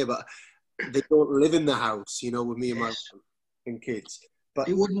 hours a day, but they don't live in the house, with me and my wife and kids. But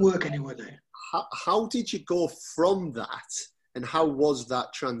it wouldn't work anywhere there. How did you go from that, and how was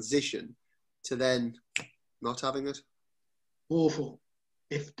that transition to then not having it? Awful.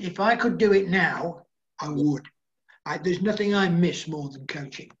 If I could do it now, I would. There's nothing I miss more than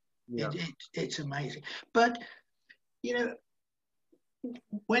coaching. Yeah. It's amazing. But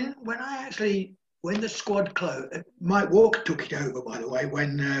when the squad closed, Mike Walker took it over, by the way,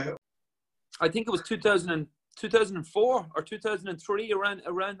 when... I think it was 2004 or 2003,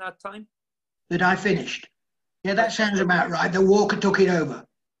 around that time. That I finished. Yeah, that sounds about right. The Walker took it over.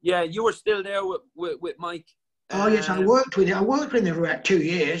 Yeah, you were still there with Mike. Oh, yes, I worked with him. I worked with him for about 2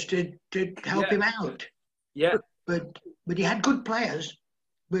 years to help him out. Yeah. But he had good players.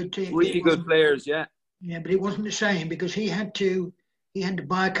 But really good players, yeah. Yeah, but it wasn't the same because he had to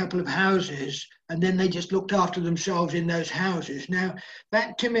buy a couple of houses and then they just looked after themselves in those houses. Now,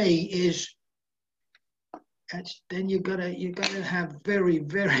 that to me is... then you've got to have very,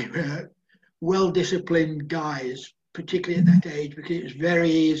 very well-disciplined guys, particularly at that age, because it was very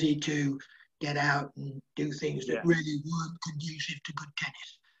easy to get out and do things that really weren't conducive to good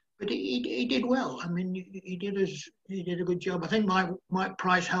tennis. but he did well. I mean, he did a good job. I think Mike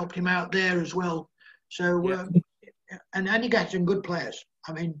Price helped him out there as well. So Yeah. and he got some good players.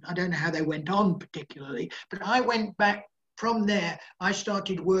 I mean, I don't know how they went on particularly, but I went back from there. I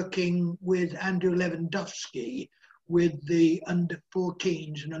started working with Andrew Lewandowski with the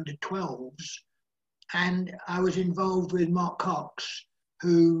under-14s and under-12s, and I was involved with Mark Cox,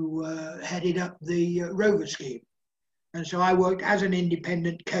 who headed up the Rover scheme. And so I worked as an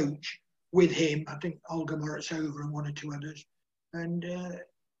independent coach with him. I think Olga Morozova and one or two others, and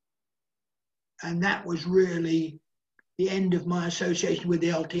that was really the end of my association with the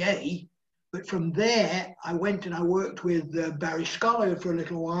LTA. But from there, I went and I worked with Barry Scholar for a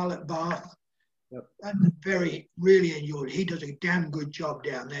little while at Bath. Yep. And really enjoyed it. He does a damn good job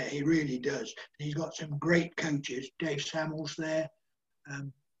down there. He really does. And he's got some great coaches. Dave Samuels there,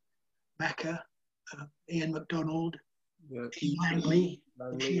 Macca, Ian MacDonald, Eve Langley.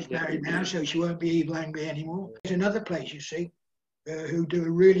 She's married now, so she won't be Eve Langley anymore. There's another place, you see, who do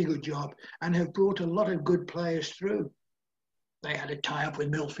a really good job and have brought a lot of good players through. They had a tie-up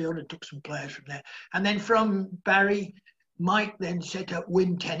with Millfield and took some players from there. And then from Barry, Mike then set up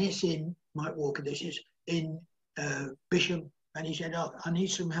Win Tennis in, Mike Walker this is, in Bisham. And he said, oh, I need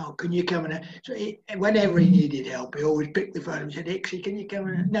some help. Can you come in? So whenever he needed help, he always picked the phone and said, Hicksy, can you come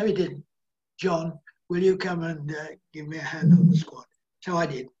in? No, he didn't. John, will you come and give me a hand on the squad? So I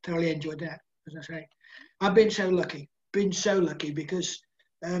did. Thoroughly enjoyed that, as I say. I've been so lucky because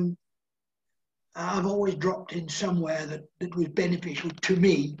I've always dropped in somewhere that was beneficial to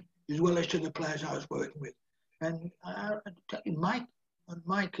me as well as to the players I was working with. And I tell you, Mike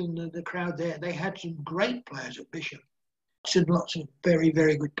and the crowd there, they had some great players at Bishop. Lots of very,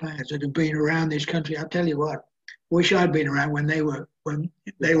 very good players that have been around this country. I'll tell you what, wish I'd been around when they were on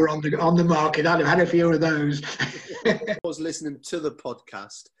the market. I'd have had a few of those. I was listening to the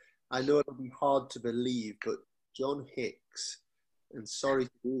podcast. I know it'll be hard to believe, but John Hicks, and sorry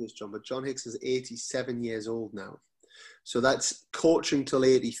to do this, John, but John Hicks is 87 years old now. So that's coaching till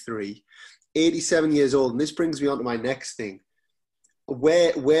 83. 87 years old. And this brings me on to my next thing.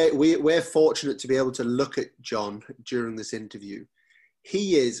 We're fortunate to be able to look at John during this interview.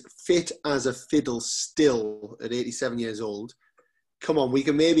 He is fit as a fiddle still at 87 years old. Come on, we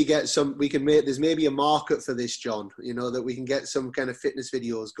can maybe get some, there's maybe a market for this, John, that we can get some kind of fitness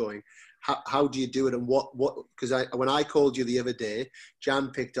videos going. How do you do it? And because when I called you the other day, Jan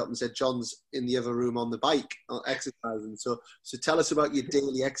picked up and said, John's in the other room on the bike exercising. So tell us about your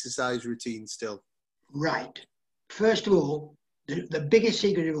daily exercise routine still. Right. First of all, the biggest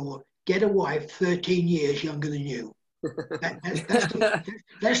secret of all, get a wife 13 years younger than you.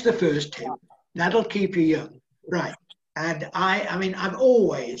 That's the first tip. That'll keep you young. Right. And I mean, I've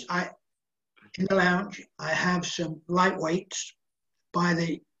always, in the lounge, I have some light weights by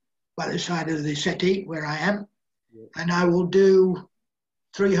the side of the settee where I am. Yeah. And I will do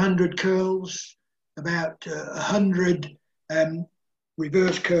 300 curls, about 100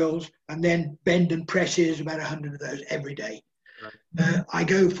 reverse curls, and then bend and presses, about 100 of those every day. Right. I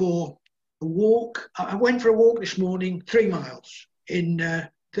go for a walk. I went for a walk this morning, 3 miles in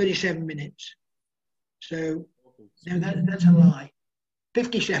 37 minutes. So, no, that's a lie.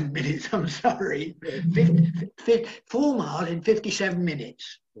 57 minutes, I'm sorry. 4 miles in 57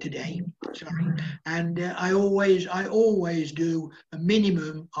 minutes today, sorry. And I always do a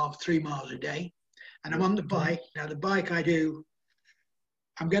minimum of 3 miles a day. And I'm on the bike. Now, the bike I do,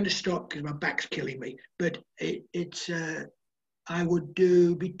 I'm going to stop because my back's killing me, but I would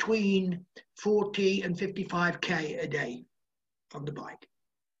do between 40 and 55K a day on the bike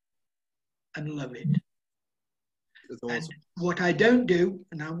and love it. Awesome. And what I don't do,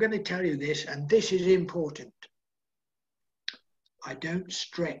 and I'm going to tell you this, and this is important, I don't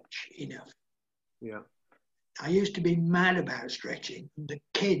stretch enough. Yeah. I used to be mad about stretching. The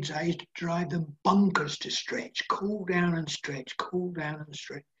kids, I used to drive them bonkers to stretch, cool down and stretch, cool down and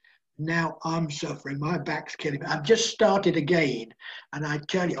stretch. Now I'm suffering. My back's killing me. I've just started again, and I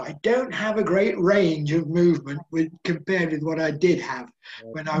tell you, I don't have a great range of movement compared with what I did have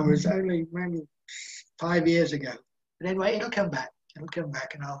when I was only maybe 5 years ago. But anyway, it'll come back. It'll come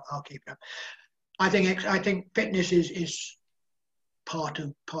back, and I'll keep it up. I think fitness is part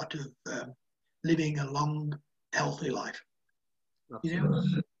of living a long, healthy life.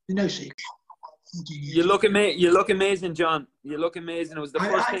 No secret. You look amazing, John. You look amazing. It was the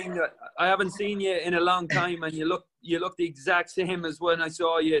first thing that I haven't seen you in a long time, and you look the exact same as when I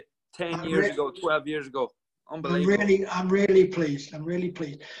saw you 10 years ago, 12 years ago. Unbelievable. I'm really pleased.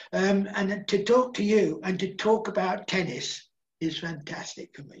 And to talk to you and to talk about tennis is fantastic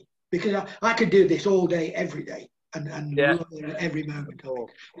for me, because I could do this all day, every day. and Yeah. love every moment of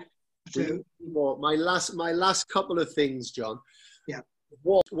it. So, my last couple of things, John. Yeah.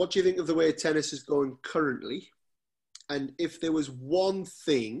 What do you think of the way tennis is going currently? And if there was one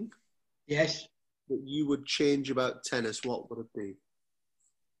thing, yes, that you would change about tennis, what would it be?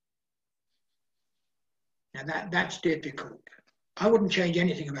 now that's difficult. I wouldn't change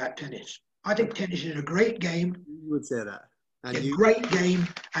anything about tennis. I think tennis is a great game. You would say that. And A great game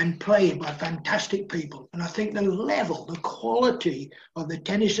and played by fantastic people. And I think the level, the quality of the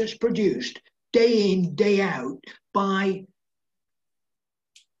tennis that's produced day in, day out by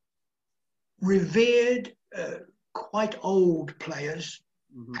revered, quite old players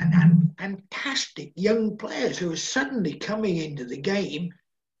and fantastic young players who are suddenly coming into the game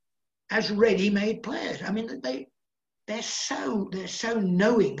as ready-made players. I mean, they're so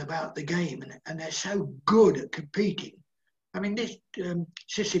knowing about the game and they're so good at competing. I mean, this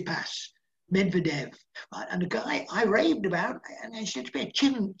Tsitsipas, Medvedev, and a guy I raved about, and they said to me,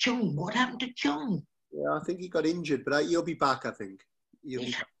 Chung, what happened to Chung? Yeah, I think he got injured, but he'll be back, I think.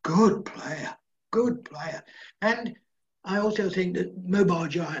 He's a good player. And I also think that mobile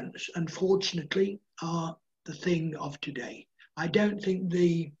giants, unfortunately, are the thing of today. I don't think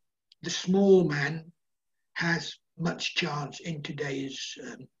the small man has much chance in today's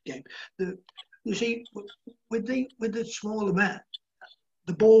game. You see, with the smaller man,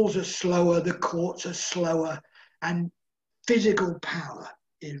 the balls are slower, the courts are slower, and physical power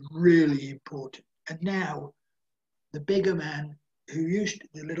is really important. And now, the bigger man, the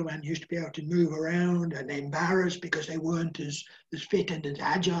little man used to be able to move around and embarrass because they weren't as fit and as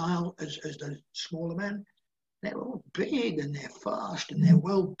agile as the smaller man. They're all big and they're fast and they're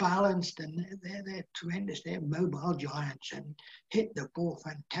well balanced and they're tremendous. They're mobile giants and hit the ball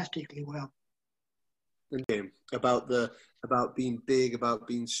fantastically well. Game about being big, about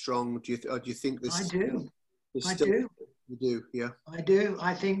being strong. Do you think this? I do. You do, yeah. I do.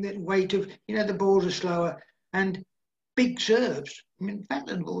 I think that weight of the balls are slower and big serves. I mean,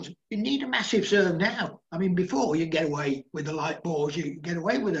 Fenton balls. You need a massive serve now. I mean, before you get away with the light balls, you get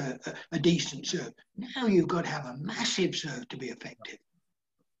away with a decent serve. Now you've got to have a massive serve to be effective.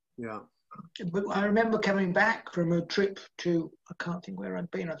 Yeah. But I remember coming back from a trip to, I can't think where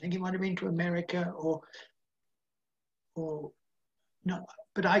I'd been. I think it might have been to America or no.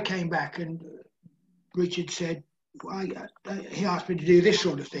 But I came back and Richard said, he asked me to do this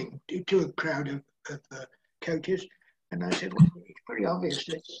sort of thing to a crowd of coaches. And I said, well, it's pretty obvious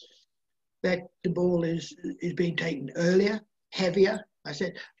that the ball is being taken earlier, heavier. I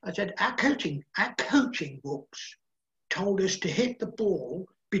said, our coaching books told us to hit the ball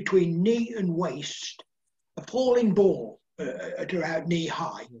between knee and waist. A falling ball at around knee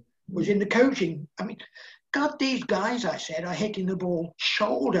high was in the coaching. I mean, God, these guys, I said, are hitting the ball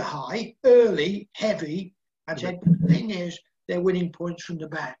shoulder high, early, heavy. I said, but the thing is, they're winning points from the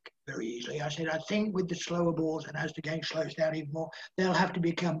back very easily. I said, I think with the slower balls and as the game slows down even more, they'll have to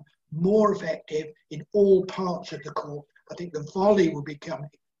become more effective in all parts of the court. I think the volley will become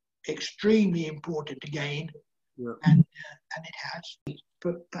extremely important to gain, and it has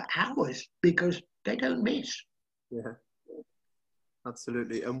for hours because they don't miss. Yeah,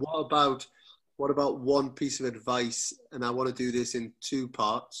 absolutely. And what about one piece of advice? And I want to do this in two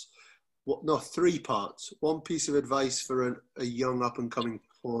parts. Three parts. One piece of advice for a young up and coming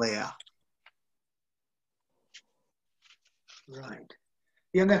player. Right.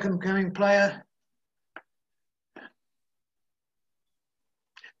 Young up and coming player.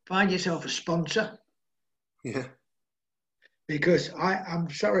 Find yourself a sponsor. Yeah. Because I'm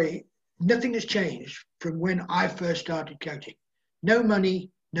sorry, nothing has changed from when I first started coaching. No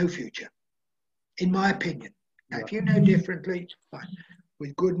money, no future, in my opinion. Now, if you know differently, fine.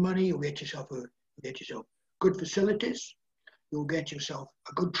 With good money, you'll get yourself good facilities, you'll get yourself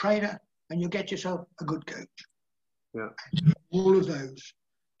a good trainer, and you'll get yourself a good coach. Yeah. And all of those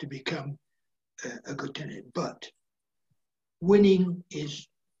to become a good tennis. But winning is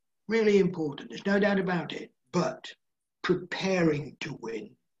really important. There's no doubt about it. But preparing to win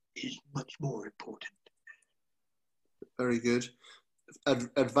is much more important. Very good.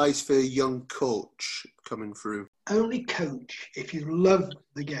 Advice for a young coach coming through. Only coach if you love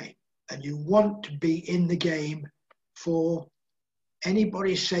the game and you want to be in the game for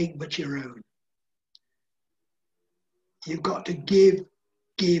anybody's sake but your own. You've got to give.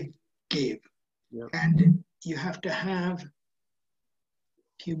 Yeah. And you have to have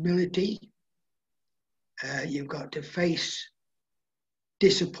humility. You've got to face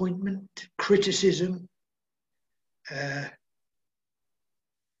disappointment, criticism.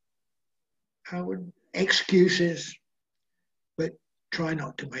 Excuses, but try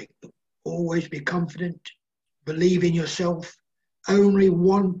not to make them. Always be confident believe in yourself. Only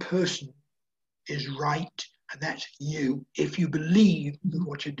one person is right, and that's you, if you believe that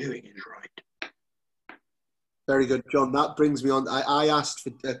what you're doing is right. Very good, John. That brings me on. I asked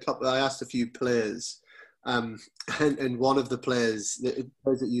for a couple. I asked a few players, and one of the players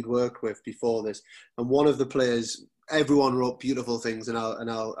that you'd worked with before this, and one of the players, everyone wrote beautiful things, and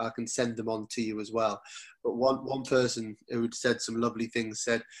I can send them on to you as well. But one person who had said some lovely things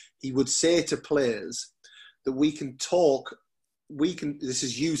said he would say to players that we can talk. This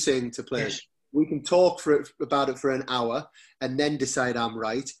is you saying to players, yes. We can talk about it for an hour and then decide I'm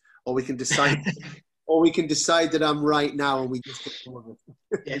right, or we can decide. Or we can decide that I'm right now and we just get on with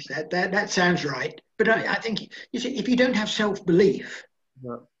it. Yes, that sounds right. But I think, you see, if you don't have self-belief,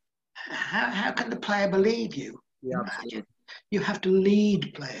 yeah. how can the player believe you? Yeah, you have to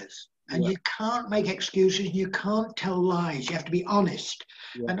lead players. And yeah. you can't make excuses. You can't tell lies. You have to be honest.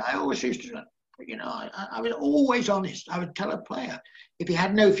 Yeah. And I always used to, I was always honest. I would tell a player, if he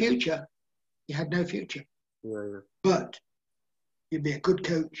had no future, he had no future. Yeah. But you'd be a good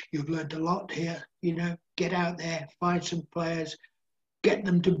coach. You've learned a lot here. Get out there, find some players, get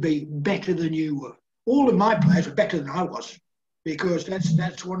them to be better than you were. All of my players were better than I was, because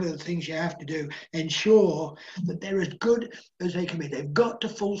that's one of the things you have to do. Ensure that they're as good as they can be. They've got to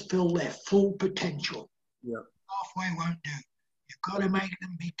fulfill their full potential. Yeah. Halfway won't do. You've got to make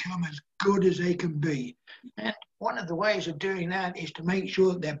them become as good as they can be. And one of the ways of doing that is to make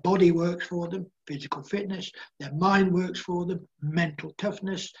sure that their body works for them, physical fitness, their mind works for them, mental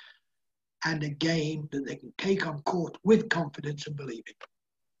toughness, and a game that they can take on court with confidence and believe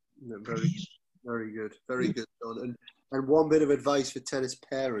in. Yeah, very good, very good, John. And one bit of advice for tennis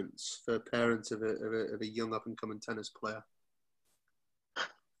parents, of a young up and coming tennis player.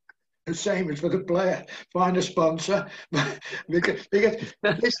 The same as for the player. Find a sponsor, because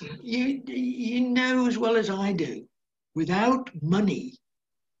listen, you know as well as I do, without money,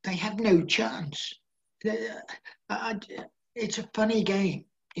 they have no chance. It's a funny game.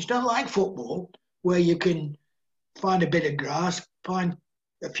 It's not like football, where you can find a bit of grass, find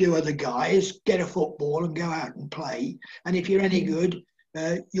a few other guys, get a football and go out and play. And if you're any good,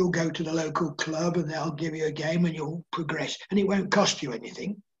 you'll go to the local club and they'll give you a game and you'll progress. And it won't cost you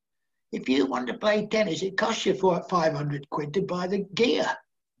anything. If you want to play tennis, it costs you £500 to buy the gear.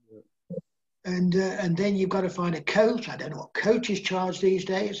 And then you've got to find a coach. I don't know what coaches charge these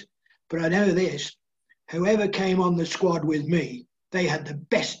days, but I know this. Whoever came on the squad with me, they had the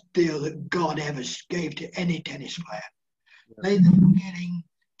best deal that God ever gave to any tennis player. They were getting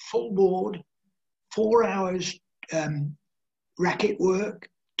full board, 4 hours racket work,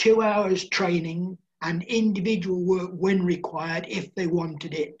 2 hours training, and individual work when required if they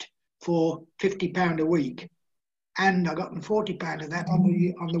wanted it, for £50 a week. And I got them £40 of that on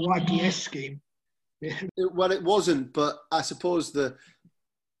the YPS scheme. Well, it wasn't, but I suppose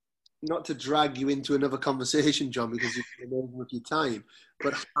not to drag you into another conversation, John, because you've been over with your time,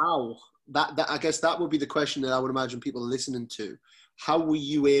 but how, that I guess that would be the question that I would imagine people are listening to. How were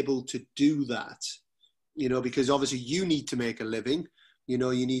you able to do that? Because obviously you need to make a living, you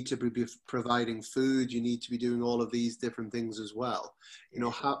need to be providing food, you need to be doing all of these different things as well.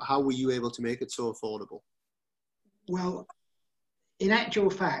 How were you able to make it so affordable? Well, in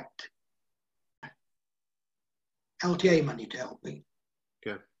actual fact, LTA money to help me.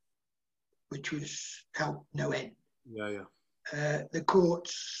 Okay. Which was help no end. Yeah. The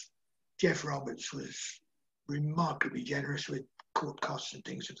courts, Jeff Roberts was remarkably generous with court costs and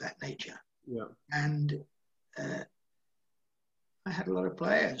things of that nature. Yeah. And I had a lot of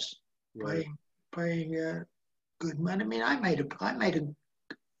players paying good money. I mean, I made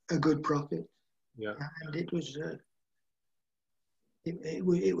a good profit. Yeah. And it was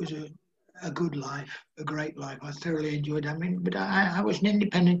a good life, a great life. I thoroughly enjoyed it. I mean, but I was an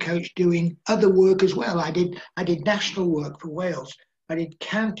independent coach doing other work as well. I did national work for Wales. I did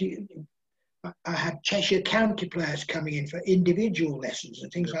county. I had Cheshire County players coming in for individual lessons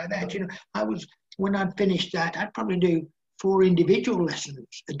and things like that. When I'd finished that, I'd probably do 4 individual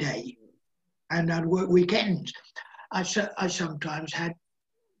lessons a day, and I'd work weekends. I sometimes had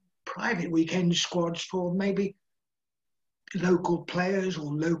private weekend squads for maybe local players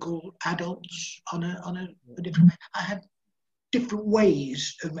or local adults on a different. I had different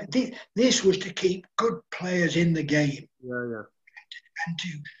ways of this was to keep good players in the game. Yeah. And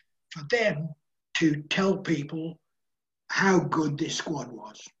for them to tell people how good this squad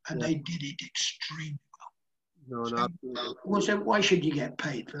was, and they did it extremely well. So why should you get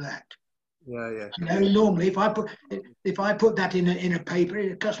paid for that? Yeah. Normally, if I put that in a paper,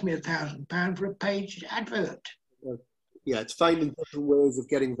 it cost me £1,000 for a page advert. Yeah, it's finding different ways of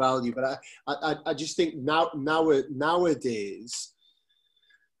getting value. But I just think nowadays,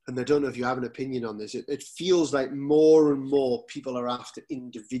 and I don't know if you have an opinion on this, it feels like more and more people are after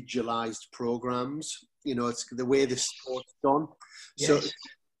individualized programs. You know, it's the way the sport's done. Yes. So,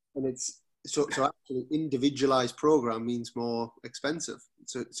 and so actually individualized program means more expensive.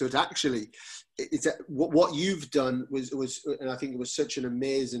 So it's actually, what you've done was, and I think it was such an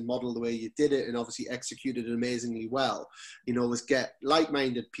amazing model the way you did it, and obviously executed it amazingly well. You know, was get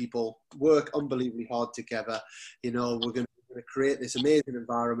like-minded people, work unbelievably hard together. You know, we're going to create this amazing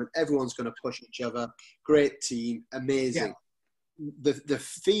environment. Everyone's going to push each other. Great team, amazing. Yeah. The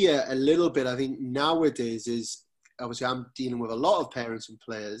fear a little bit, I think nowadays is, obviously I'm dealing with a lot of parents and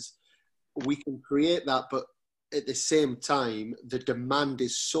players. We can create that, but at the same time, the demand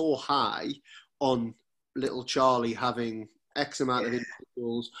is so high on little Charlie having X amount of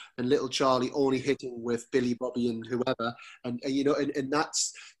individuals and little Charlie only hitting with Billy, Bobby and whoever. And you know, and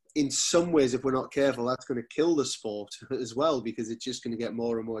that's, in some ways, if we're not careful, that's going to kill the sport as well, because it's just going to get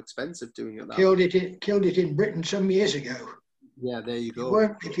more and more expensive doing it that way. Killed it in Britain some years ago. Yeah, there you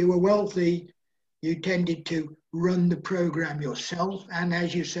go. If you were wealthy, you tended to run the program yourself, and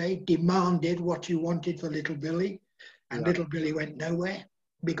as you say, demanded what you wanted for little Billy, and little Billy went nowhere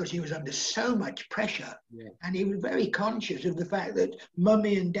because he was under so much pressure, and he was very conscious of the fact that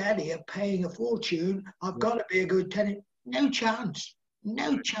mummy and daddy are paying a fortune. I've got to be a good tenant. No chance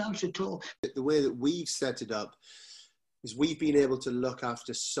at all. The way that we've set it up is we've been able to look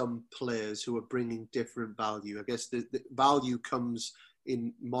after some players who are bringing different value. I guess the value comes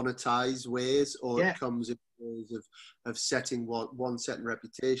in monetized ways, or it comes in ways of setting setting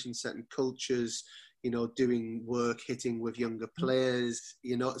reputation, setting cultures, you know, doing work, hitting with younger players,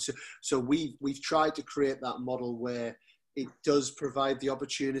 you know. So we've tried to create that model where it does provide the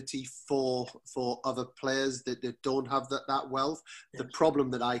opportunity for other players that don't have that wealth. The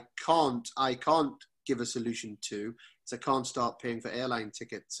problem that I can't give a solution to is I can't start paying for airline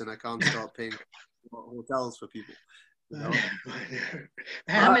tickets, and I can't start paying for hotels for people. You know?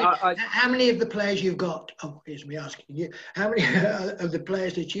 How many of the players you've got? Oh, here's me asking you. How many of the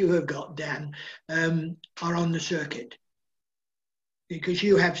players that you have got, Dan, are on the circuit? Because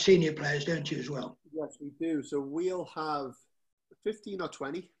you have senior players, don't you, as well? Yes, we do. So we'll have 15 or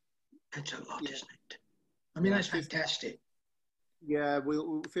 20. That's a lot, isn't it? I mean, that's 50. Fantastic. Yeah,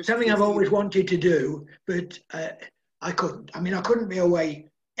 we'll 50, something 50. I've always wanted to do, but I couldn't. I mean, I couldn't be away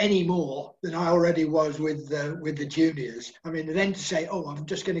any more than I already was with the juniors. I mean, then to say, oh, I'm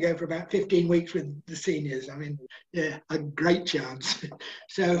just going to go for about 15 weeks with the seniors. I mean, yeah, a great chance.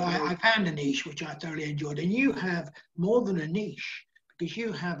 So I found a niche which I thoroughly enjoyed. And you have more than a niche, because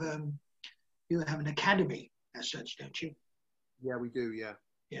you have an academy as such, don't you? Yeah, we do. Yeah.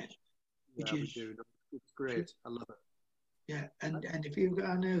 Yes. Yeah, we do. It's great. I love it. Yeah, and if you,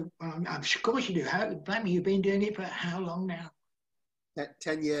 I know, of course you do. Blimey, you've been doing it for how long now?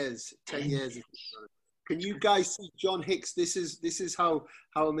 10 years. 10 years. Can you guys see John Hicks? This is how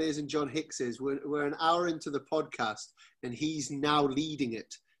amazing John Hicks is. We're an hour into the podcast, and he's now leading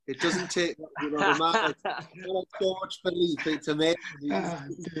it. It doesn't take, you know, so much belief. It's amazing.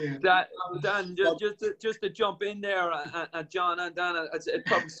 Dan, just to jump in there, John and Dan, it's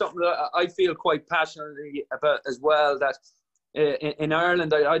probably something that I feel quite passionately about as well. That in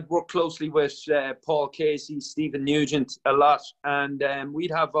Ireland, I'd work closely with Paul Casey, Stephen Nugent a lot, and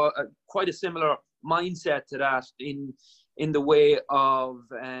we'd have quite a similar mindset to that in the way of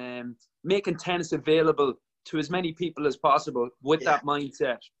making tennis available to as many people as possible with that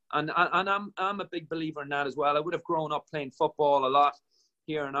mindset. And I'm a big believer in that as well. I would have grown up playing football a lot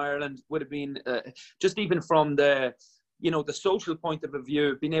here in Ireland. Would have been just even from the social point of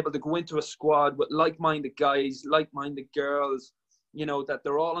view, being able to go into a squad with like-minded guys, like-minded girls, you know, that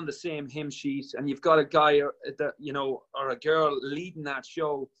they're all on the same hymn sheet, and you've got a guy or a girl leading that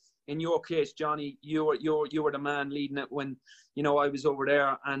show. In your case, Johnny, you were the man leading it when, you know, I was over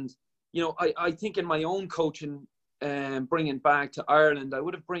there. And, you know, I think in my own coaching, bringing back to Ireland, I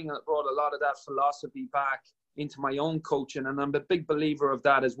would have brought a lot of that philosophy back into my own coaching. And I'm a big believer of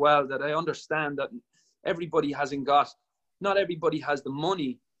that as well, that I understand that not everybody has the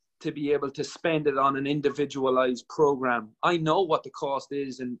money to be able to spend it on an individualized program. I know what the cost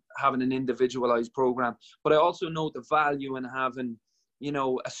is in having an individualized program, but I also know the value in having, you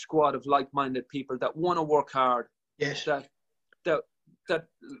know, a squad of like-minded people that want to work hard. Yes. That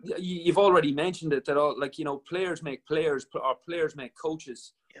you've already mentioned it, that all, like, you know, players make players, or players make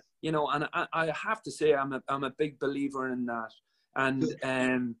coaches. Yeah. You know, and I have to say I'm a big believer in that.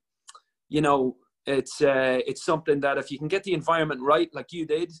 And you know, it's something that if you can get the environment right, like you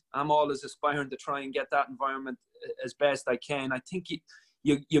did, I'm always aspiring to try and get that environment as best I can. I think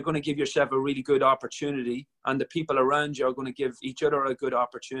you're going to give yourself a really good opportunity, and the people around you are going to give each other a good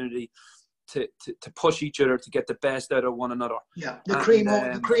opportunity to push each other to get the best out of one another. Yeah, the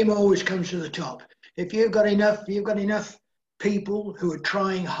cream always comes to the top. If you've got enough people who are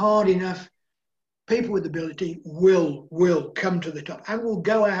trying hard enough, people with ability will come to the top and will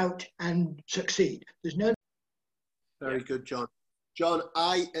go out and succeed. There's no. Very good, John. John,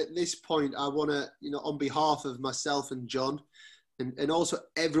 at this point, I want to, on behalf of myself and John, and also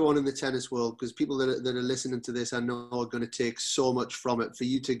everyone in the tennis world, because people that are listening to this, I know are going to take so much from it. For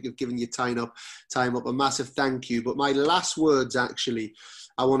you to have given your time up, a massive thank you. But my last words, actually,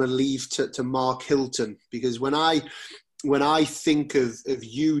 I want to leave to Mark Hilton, because when I think of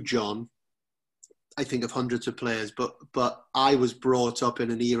you, John, I think of hundreds of players, but I was brought up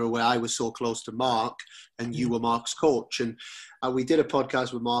in an era where I was so close to Mark, and you were Mark's coach. And we did a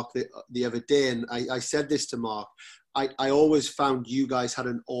podcast with Mark the other day, and I said this to Mark. I always found you guys had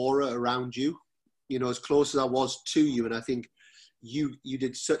an aura around you, as close as I was to you. And I think you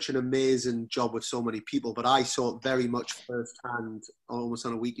did such an amazing job with so many people, but I saw it very much firsthand, almost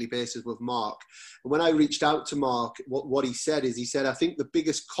on a weekly basis with Mark. And when I reached out to Mark, what he said, I think the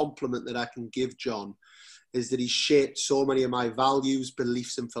biggest compliment that I can give John is that he shaped so many of my values,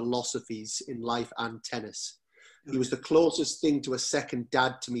 beliefs, and philosophies in life and tennis. He was the closest thing to a second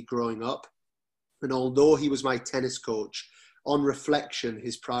dad to me growing up. And although he was my tennis coach, on reflection,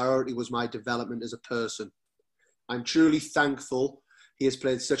 his priority was my development as a person. I'm truly thankful he has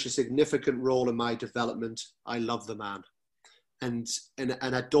played such a significant role in my development. I love the man. And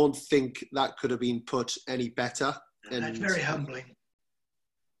I don't think that could have been put any better. And that's very humbling.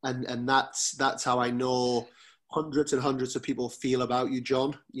 And that's how I know hundreds and hundreds of people feel about you,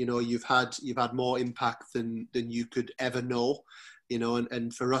 John. You've had more impact than you could ever know.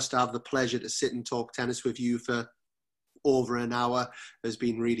 And for us to have the pleasure to sit and talk tennis with you for over an hour has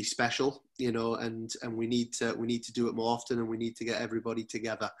been really special, and we need to do it more often, and we need to get everybody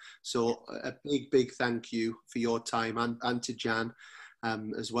together. So a big thank you for your time, and to Jan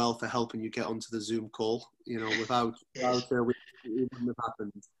as well for helping you get onto the Zoom call. Without her, it wouldn't have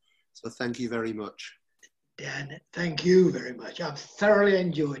happened. So thank you very much. Dan, thank you very much. I've thoroughly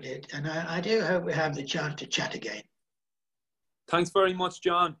enjoyed it, and I do hope we have the chance to chat again. Thanks very much,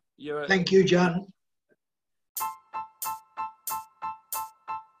 John. Thank you, John.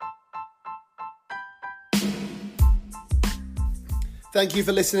 Thank you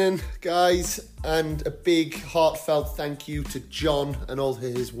for listening, guys, and a big heartfelt thank you to John and all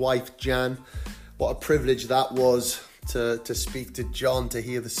his wife, Jan. What a privilege that was to speak to John, to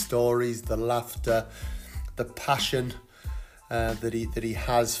hear the stories, the laughter, the passion that he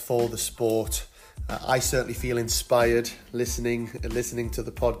has for the sport. I certainly feel inspired listening to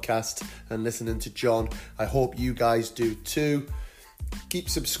the podcast and listening to John. I hope you guys do too. Keep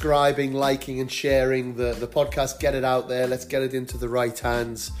subscribing, liking and sharing the podcast. Get it out there. Let's get it into the right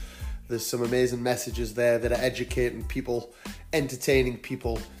hands. There's some amazing messages there that are educating people, entertaining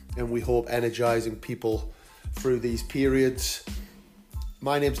people, and we hope energizing people through these periods.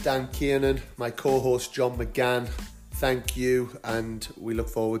 My name's Dan Kiernan, my co-host John McGann. Thank you, and we look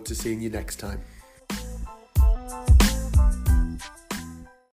forward to seeing you next time.